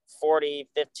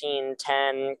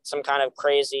 40-15-10, some kind of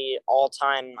crazy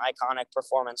all-time iconic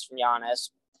performance from Giannis.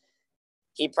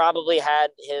 He probably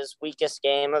had his weakest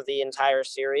game of the entire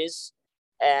series,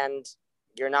 and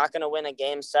you're not going to win a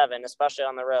game 7, especially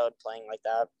on the road playing like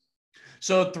that.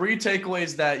 So 3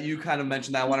 takeaways that you kind of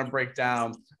mentioned that I want to break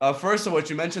down. First of which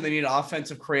you mentioned they need an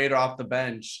offensive creator off the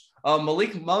bench.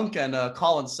 Malik Monk and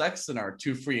Colin Sexton are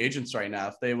 2 free agents right now.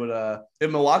 If they would, if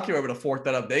Milwaukee were able to fork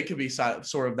that up, they could be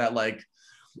sort of that, like,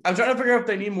 I'm trying to figure out if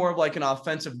they need more of like an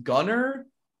offensive gunner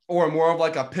or more of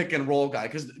like a pick and roll guy.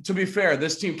 Because to be fair,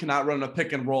 this team cannot run a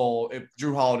pick and roll if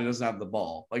Jrue Holiday doesn't have the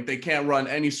ball. Like, they can't run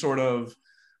any sort of,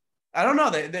 I don't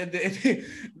know.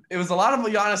 It was a lot of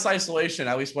Giannis isolation,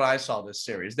 at least what I saw this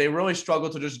series. They really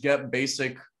struggled to just get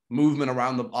basic movement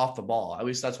off the ball. At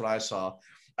least that's what I saw.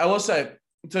 I will say,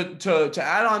 to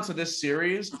add on to this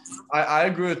series, I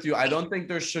agree with you. I don't think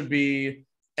there should be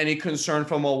any concern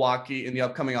for Milwaukee in the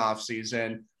upcoming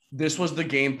offseason. This was the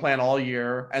game plan all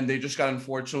year, and they just got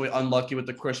unfortunately unlucky with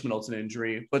the Chris Middleton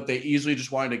injury, but they easily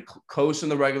just wanted to coast in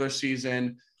the regular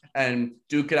season and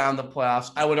duke it out in the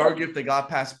playoffs. I would argue if they got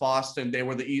past Boston, they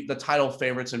were the title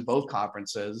favorites in both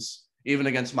conferences, even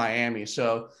against Miami.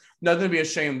 So nothing to be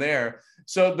ashamed there.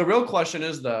 So the real question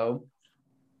is, though,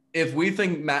 if we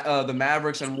think the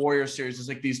Mavericks and Warriors series is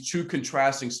like these 2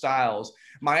 contrasting styles,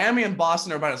 Miami and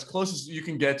Boston are about as close as you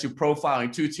can get to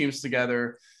profiling 2 teams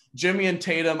together. Jimmy and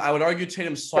Tatum, I would argue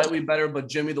Tatum's slightly better, but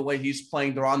Jimmy, the way he's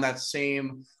playing, they're on that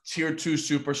same tier 2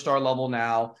 superstar level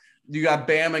now. You got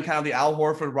Bam and kind of the Al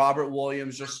Horford, Robert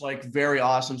Williams, just like very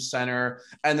awesome center,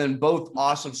 and then both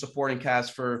awesome supporting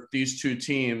cast for these 2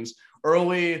 teams.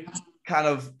 Early kind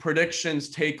of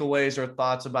predictions, takeaways, or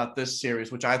thoughts about this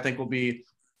series, which I think will be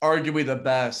arguably the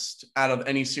best out of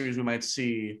any series we might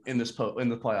see in the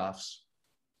playoffs.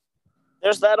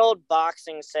 There's that old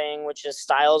boxing saying, which is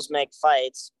styles make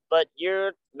fights, but you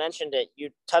mentioned it.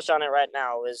 You touched on it right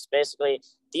now, is basically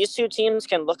these 2 teams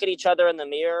can look at each other in the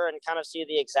mirror and kind of see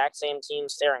the exact same team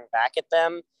staring back at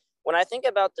them. When I think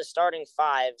about the starting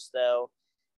 5s, though,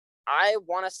 I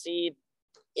want to see,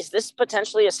 is this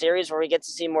potentially a series where we get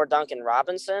to see more Duncan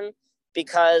Robinson?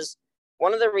 Because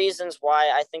one of the reasons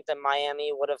why I think that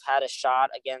Miami would have had a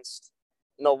shot against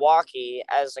Milwaukee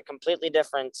as a completely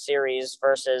different series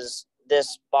versus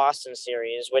this Boston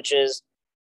series, which is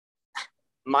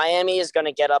Miami is going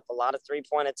to get up a lot of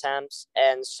 3-point attempts,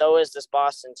 and so is this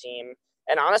Boston team.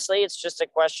 And honestly, it's just a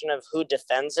question of who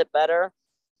defends it better.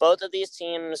 Both of these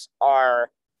teams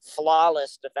are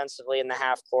flawless defensively in the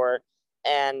half court.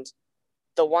 And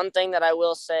the one thing that I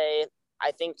will say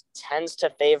I think tends to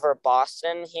favor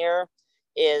Boston here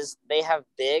is they have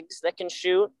bigs that can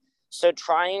shoot. So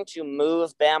trying to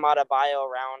move Bam Adebayo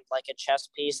around like a chess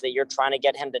piece that you're trying to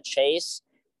get him to chase,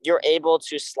 you're able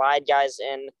to slide guys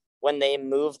in when they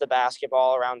move the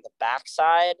basketball around the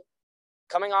backside.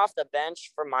 Coming off the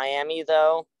bench for Miami,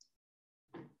 though,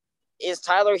 is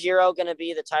Tyler Hero going to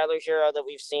be the Tyler Hero that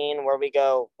we've seen where we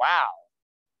go, wow,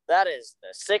 that is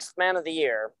the 6th man of the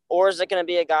year? Or is it going to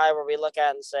be a guy where we look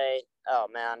at and say, oh,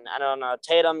 man, I don't know,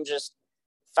 Tatum just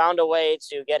found a way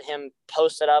to get him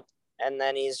posted up, and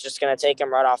then he's just going to take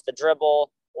him right off the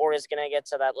dribble, or is going to get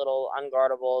to that little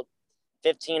unguardable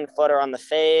 15-footer on the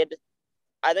fade.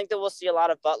 I think that we'll see a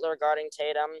lot of Butler guarding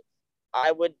Tatum.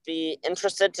 I would be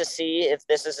interested to see if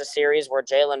this is a series where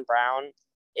Jaylen Brown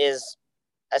is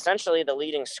essentially the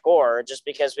leading scorer, just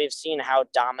because we've seen how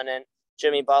dominant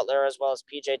Jimmy Butler as well as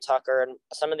PJ Tucker and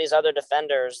some of these other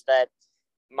defenders that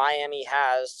Miami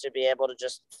has to be able to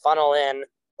just funnel in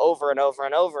over and over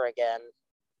and over again.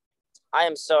 I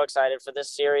am so excited for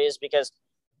this series because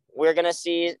we're going to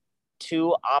see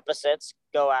 2 opposites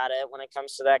go at it when it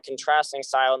comes to that contrasting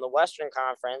style in the Western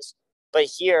Conference. But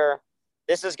here,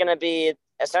 this is going to be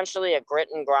essentially a grit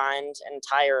and grind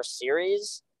entire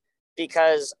series,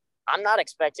 because I'm not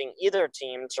expecting either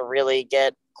team to really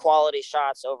get quality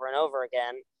shots over and over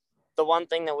again. The one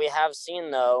thing that we have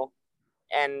seen, though,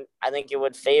 and I think it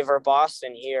would favor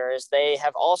Boston here, is they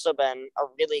have also been a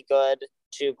really good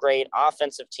to great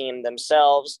offensive team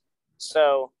themselves.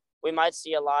 So we might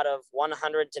see a lot of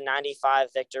 100-95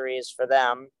 victories for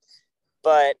them.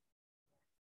 But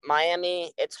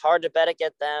Miami, it's hard to bet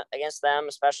against them,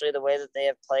 especially the way that they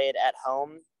have played at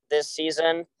home this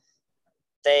season.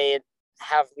 They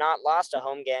have not lost a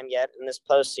home game yet in this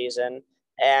postseason.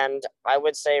 And I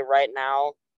would say right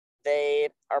now, they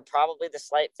are probably the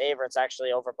slight favorites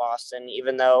actually over Boston,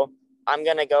 even though I'm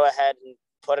going to go ahead and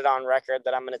put it on record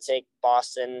that I'm going to take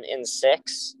Boston in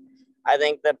 6. I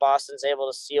think that Boston's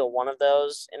able to steal one of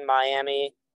those in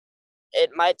Miami.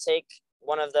 It might take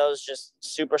one of those just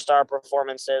superstar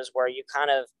performances where you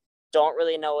kind of don't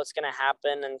really know what's going to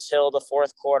happen until the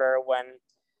 4th quarter, when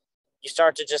you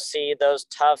start to just see those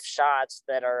tough shots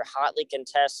that are hotly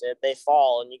contested. They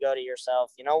fall and you go to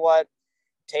yourself, you know what?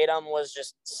 Tatum was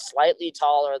just slightly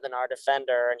taller than our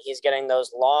defender, and he's getting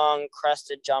those long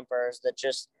crested jumpers that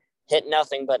just hit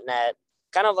nothing but net.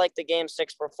 Kind of like the Game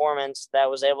 6 performance that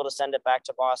was able to send it back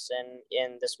to Boston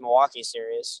in this Milwaukee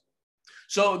series.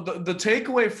 So the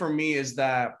takeaway for me is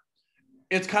that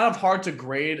it's kind of hard to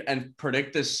grade and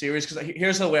predict this series because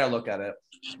here's the way I look at it.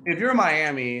 If you're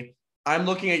Miami, I'm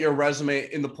looking at your resume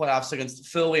in the playoffs against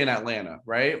Philly and Atlanta,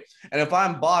 right? And if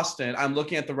I'm Boston, I'm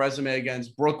looking at the resume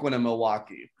against Brooklyn and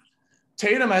Milwaukee.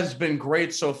 Tatum has been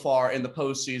great so far in the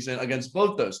postseason against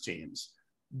both those teams.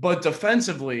 But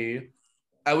defensively,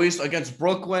 at least against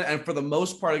Brooklyn and for the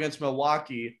most part against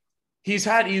Milwaukee, he's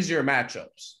had easier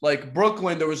matchups. Like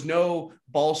Brooklyn, there was no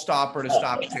ball stopper to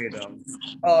stop Tatum.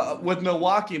 With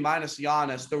Milwaukee minus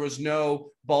Giannis, there was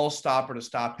no ball stopper to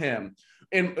stop him.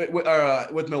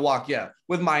 With Milwaukee, yeah.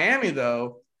 With Miami,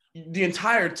 though, the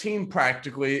entire team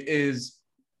practically is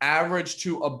average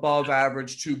to above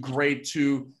average to great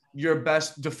to your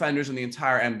best defenders in the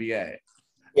entire NBA.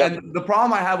 Yep. And the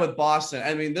problem I have with Boston,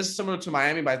 I mean, this is similar to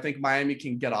Miami, but I think Miami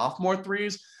can get off more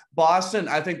threes. Boston,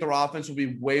 I think their offense will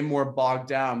be way more bogged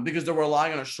down because they're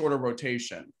relying on a shorter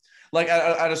rotation. Like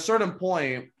at a certain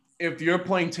point, if you're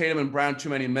playing Tatum and Brown too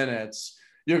many minutes,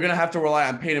 you're going to have to rely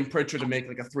on Peyton Pritchard to make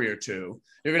like a 3 or 2.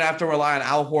 You're going to have to rely on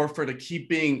Al Horford to keep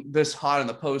being this hot in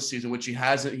the postseason, which he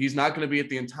hasn't. He's not going to be at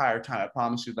the entire time. I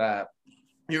promise you that.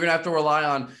 You're going to have to rely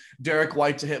on Derek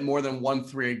White to hit more than 1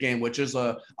 3 a game, which is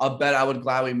a bet I would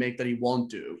gladly make that he won't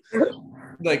do.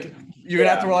 Like, you're going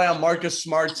to have to rely on Marcus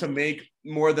Smart to make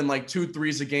more than like 2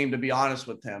 threes a game, to be honest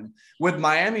with him. With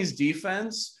Miami's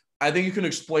defense, I think you can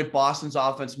exploit Boston's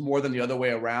offense more than the other way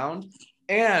around.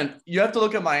 And you have to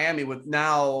look at Miami with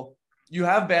now you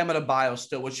have Bam Adebayo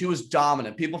still, which he was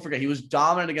dominant. People forget he was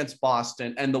dominant against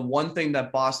Boston. And the one thing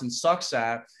that Boston sucks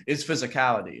at is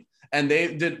physicality. And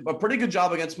they did a pretty good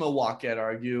job against Milwaukee, I'd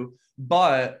argue.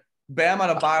 But Bam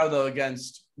Adebayo, though,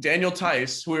 against Daniel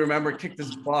Tice, who we remember kicked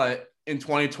his butt in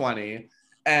 2020,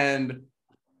 and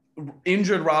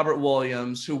injured Robert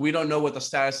Williams, who we don't know what the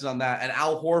status is on that, and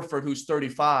Al Horford, who's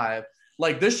 35.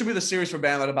 Like, this should be the series for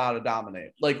Bam Adebayo to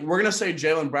dominate. Like, we're going to say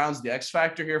Jaylen Brown's the X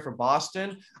factor here for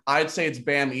Boston. I'd say it's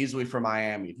Bam easily for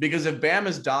Miami. Because if Bam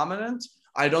is dominant,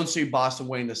 I don't see Boston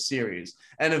winning the series.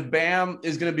 And if Bam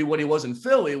is going to be what he was in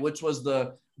Philly, which was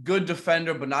the good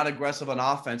defender but not aggressive on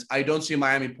offense, I don't see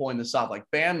Miami pulling this off. Like,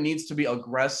 Bam needs to be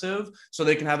aggressive so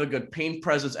they can have a good paint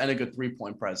presence and a good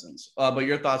three-point presence. But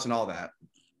your thoughts on all that?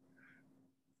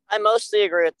 I mostly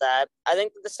agree with that. I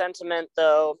think that the sentiment,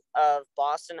 though, of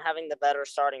Boston having the better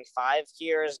starting 5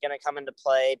 here is going to come into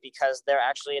play because they're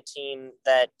actually a team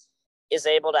that is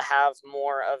able to have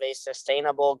more of a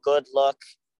sustainable, good look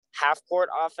half-court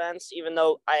offense, even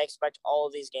though I expect all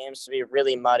of these games to be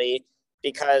really muddy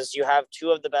because you have 2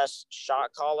 of the best shot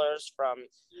callers from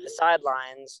the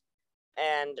sidelines.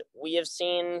 And we have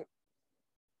seen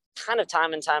kind of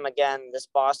time and time again this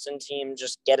Boston team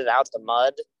just get it out the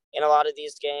mud. In a lot of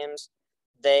these games,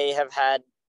 they have had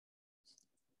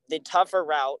the tougher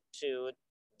route to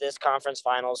this conference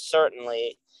finals,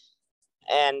 certainly.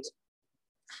 And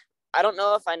I don't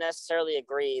know if I necessarily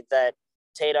agree that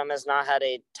Tatum has not had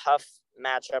a tough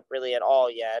matchup really at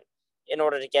all yet in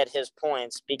order to get his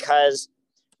points because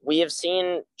we have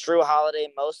seen Jrue Holiday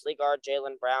mostly guard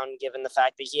Jaylen Brown, given the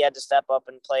fact that he had to step up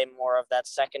and play more of that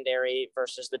secondary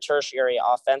versus the tertiary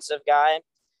offensive guy.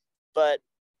 But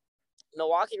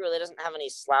Milwaukee really doesn't have any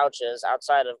slouches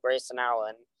outside of Grayson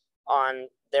Allen on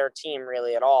their team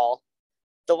really at all.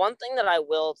 The one thing that I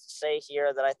will say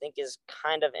here that I think is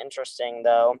kind of interesting,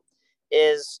 though,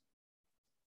 is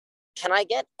can I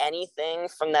get anything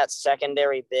from that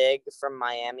secondary big from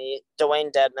Miami,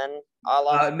 Dwayne Dedmon?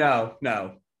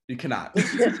 No, you cannot.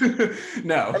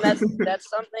 No. And that's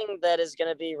something that is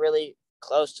going to be really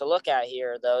close to look at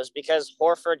here, though, is because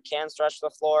Horford can stretch the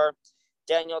floor.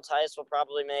 Daniel Tice will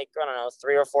probably make,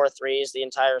 3 or 4 threes the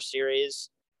entire series.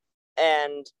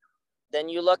 And then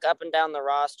you look up and down the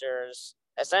rosters,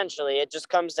 essentially, it just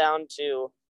comes down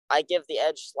to I give the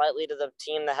edge slightly to the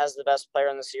team that has the best player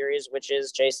in the series, which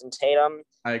is Jason Tatum.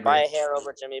 I agree. By a hair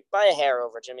over Jimmy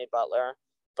Butler.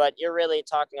 But you're really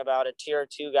talking about a tier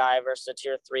 2 guy versus a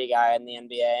tier 3 guy in the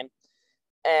NBA.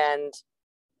 And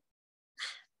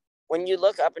when you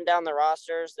look up and down the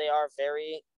rosters, they are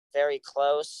very, very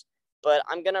close. But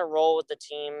I'm going to roll with the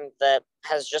team that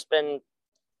has just been,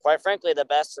 quite frankly, the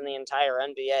best in the entire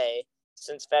NBA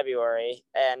since February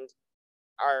and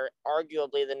are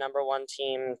arguably the number 1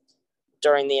 team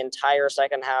during the entire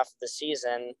second half of the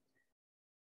season.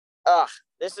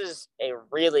 This is a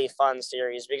really fun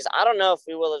series because I don't know if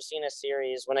we will have seen a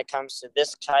series when it comes to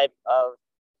this type of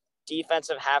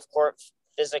defensive half-court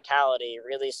physicality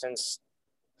really since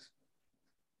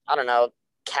I don't know,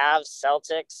 Cavs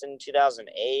Celtics in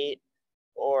 2008,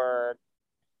 or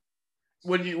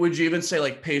Would you even say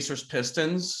like Pacers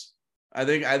Pistons? I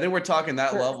think we're talking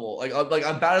that level. Like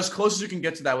about as close as you can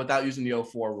get to that without using the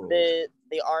 '04 rules.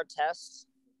 the Artest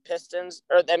Pistons,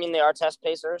 or I mean the Artest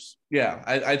Pacers. Yeah,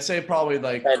 I'd say probably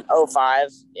like And 05,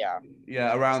 yeah.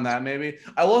 yeah, around that maybe.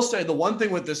 I will say the one thing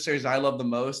with this series I love the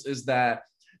most is that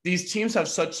these teams have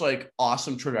such like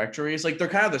awesome trajectories. Like they're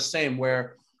kind of the same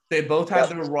where they both had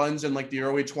their runs in like the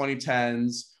early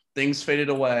 2010s, things faded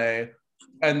away,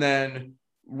 and then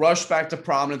rushed back to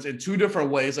prominence in two different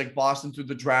ways, like Boston through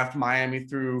the draft, Miami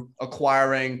through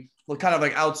acquiring kind of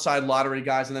like outside lottery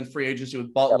guys, and then free agency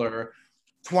with Butler.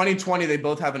 2020, they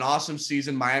both have an awesome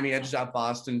season. Miami edged out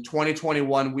Boston.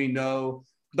 2021, we know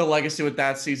the legacy with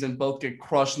that season, both get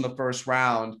crushed in the first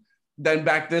round. Then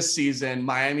back this season,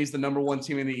 Miami's the number one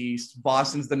team in the East.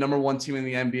 Boston's the number one team in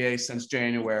the NBA since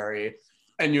January.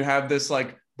 And you have this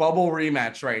like bubble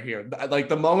rematch right here. Like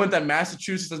the moment that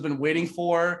Massachusetts has been waiting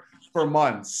for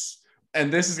months.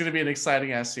 And this is going to be an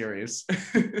exciting ass series.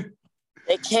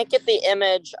 They can't get the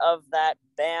image of that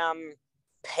Bam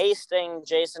pasting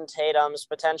Jason Tatum's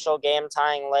potential game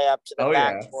tying layup to the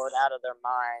backboard out of their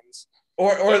minds.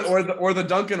 Or the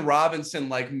Duncan Robinson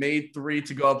like made three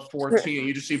to go up 14. And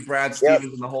you just see Brad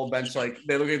Stevens and the whole bench like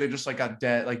they look like they just like got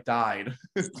dead, like died.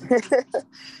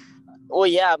 Well,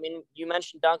 yeah, I mean, you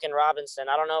mentioned Duncan Robinson.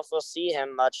 I don't know if we'll see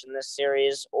him much in this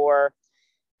series, or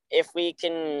if we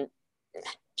can.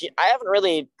 I haven't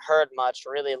really heard much,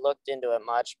 really looked into it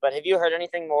much, but have you heard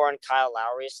anything more on Kyle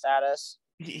Lowry's status?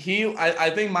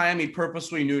 I think Miami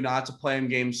purposely knew not to play him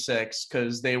game 6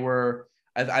 because they were.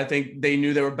 I think they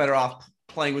knew they were better off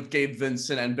playing with Gabe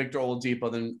Vincent and Victor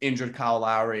Oladipo than injured Kyle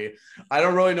Lowry. I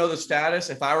don't really know the status.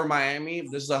 If I were Miami,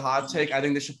 this is a hot take. I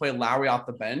think they should play Lowry off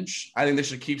the bench. I think they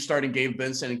should keep starting Gabe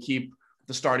Vincent and keep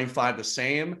the starting 5 the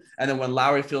same. And then when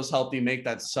Lowry feels healthy, make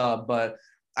that sub. But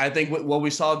I think what we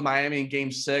saw with Miami in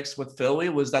game 6 with Philly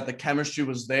was that the chemistry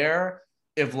was there.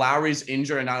 If Lowry's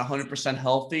injured and not 100%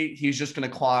 healthy, he's just going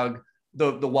to clog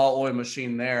the well-oiled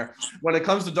machine there. When it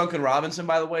comes to Duncan Robinson,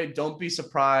 by the way, don't be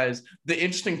surprised. The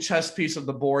interesting chess piece of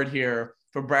the board here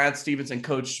for Brad Stevens and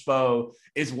Coach Spo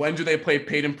is when do they play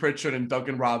Peyton Pritchard and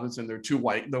Duncan Robinson? They're two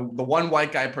white, the one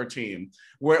white guy per team.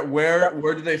 Where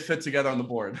do they fit together on the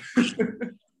board?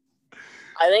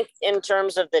 I think in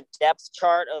terms of the depth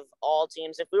chart of all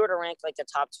teams, if we were to rank like the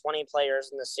top 20 players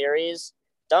in the series,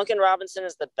 Duncan Robinson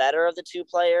is the better of the two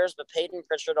players, but Peyton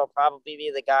Pritchard will probably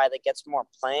be the guy that gets more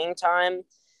playing time.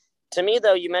 To me,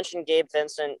 though, you mentioned Gabe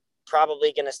Vincent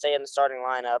probably going to stay in the starting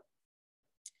lineup.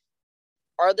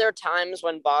 Are there times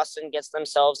when Boston gets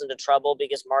themselves into trouble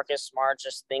because Marcus Smart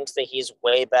just thinks that he's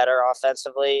way better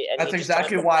offensively? And that's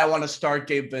exactly why I want to start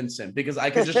Gabe Vincent, because I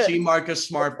can just see Marcus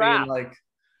Smart being like,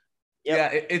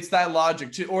 it's that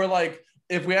logic too. Or like,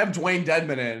 if we have Dwayne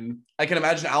Dedmon in, I can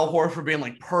imagine Al Horford being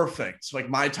like, perfect, like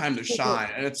my time to shine.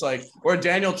 And it's like, or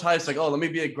Daniel Tice, like, oh, let me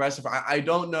be aggressive. I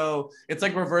don't know. It's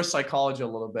like reverse psychology a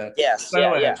little bit. Yes. So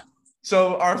anyway,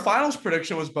 so our finals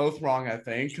prediction was both wrong, I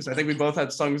think, because I think we both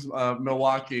had Suns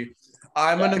Milwaukee.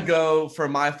 I'm going to go for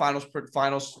my finals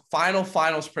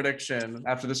prediction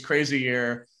after this crazy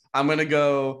year. I'm going to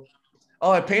go.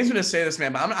 Oh, it pains me to say this,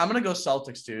 man, but I'm going to go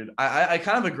Celtics, dude. I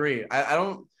kind of agree. I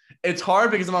don't. It's hard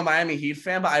because I'm a Miami Heat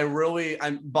fan, but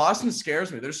Boston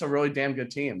scares me. They're just a really damn good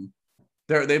team.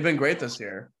 They've been great this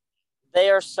year.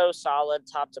 They are so solid,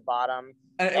 top to bottom.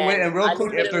 And real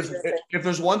quick, if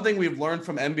there's one thing we've learned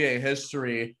from NBA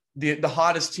history, the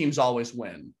hottest teams always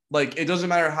win. Like it doesn't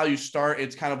matter how you start.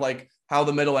 It's kind of like how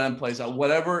the middle end plays out.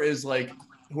 Whatever is like,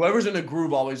 whoever's in a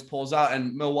groove always pulls out.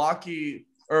 And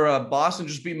Boston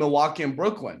just beat Milwaukee and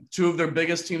Brooklyn, two of their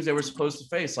biggest teams they were supposed to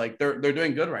face. Like they're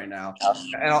doing good right now.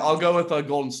 And I'll go with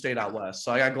Golden State out west.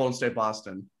 So I got Golden State,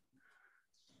 Boston.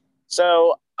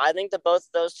 So I think that both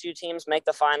of those two teams make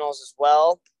the finals as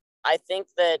well. I think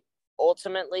that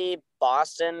ultimately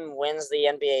Boston wins the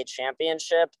NBA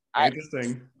championship.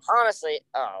 Interesting. Honestly,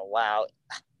 oh, wow.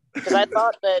 Because I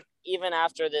thought that even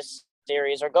after this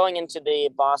series or going into the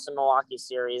Boston-Milwaukee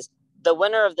series, the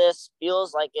winner of this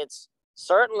feels like it's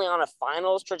certainly on a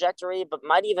finals trajectory, but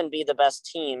might even be the best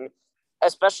team,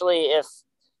 especially if,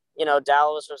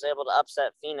 Dallas was able to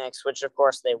upset Phoenix, which of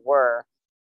course they were.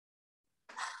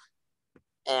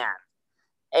 And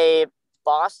a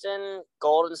Boston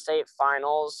Golden State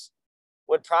finals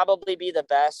would probably be the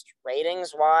best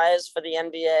ratings wise for the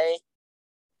NBA.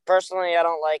 Personally, I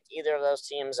don't like either of those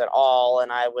teams at all,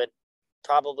 and I would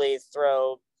probably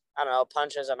throw,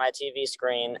 punches at my TV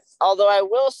screen. Although I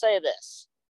will say this,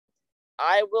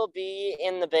 I will be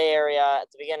in the Bay Area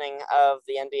at the beginning of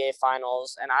the NBA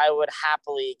Finals, and I would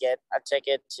happily get a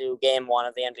ticket to Game 1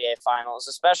 of the NBA Finals,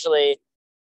 especially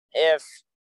if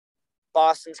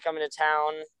Boston's coming to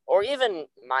town, or even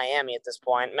Miami at this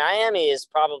point. Miami is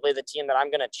probably the team that I'm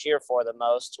going to cheer for the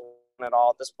most to win it all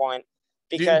at this point.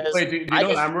 Because do you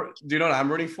know what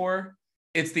I'm rooting for?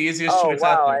 It's the easiest choice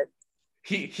wow, out there.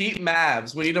 Heat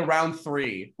Mavs. We need a round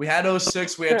 3. We had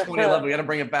 06, we had 2011. We got to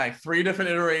bring it back. 3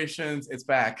 different iterations. It's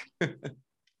back.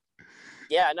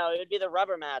 Yeah, no, it would be the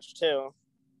rubber match too.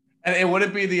 And it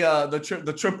wouldn't be the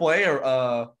AAA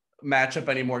or matchup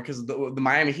anymore because the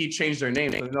Miami Heat changed their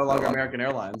name. So they're no longer American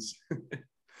Airlines.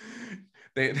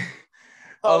 True.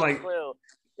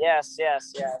 Yes.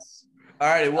 All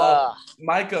right. Well,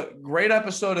 Micah, great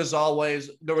episode as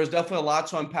always. There was definitely a lot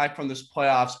to unpack from this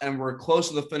playoffs, and we're close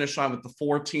to the finish line with the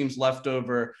 4 teams left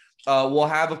over. We'll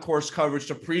have, of course, coverage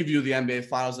to preview the NBA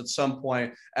Finals at some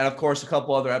point, and, of course, a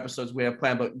couple other episodes we have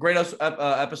planned. But great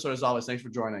episode as always. Thanks for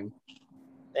joining.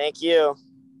 Thank you.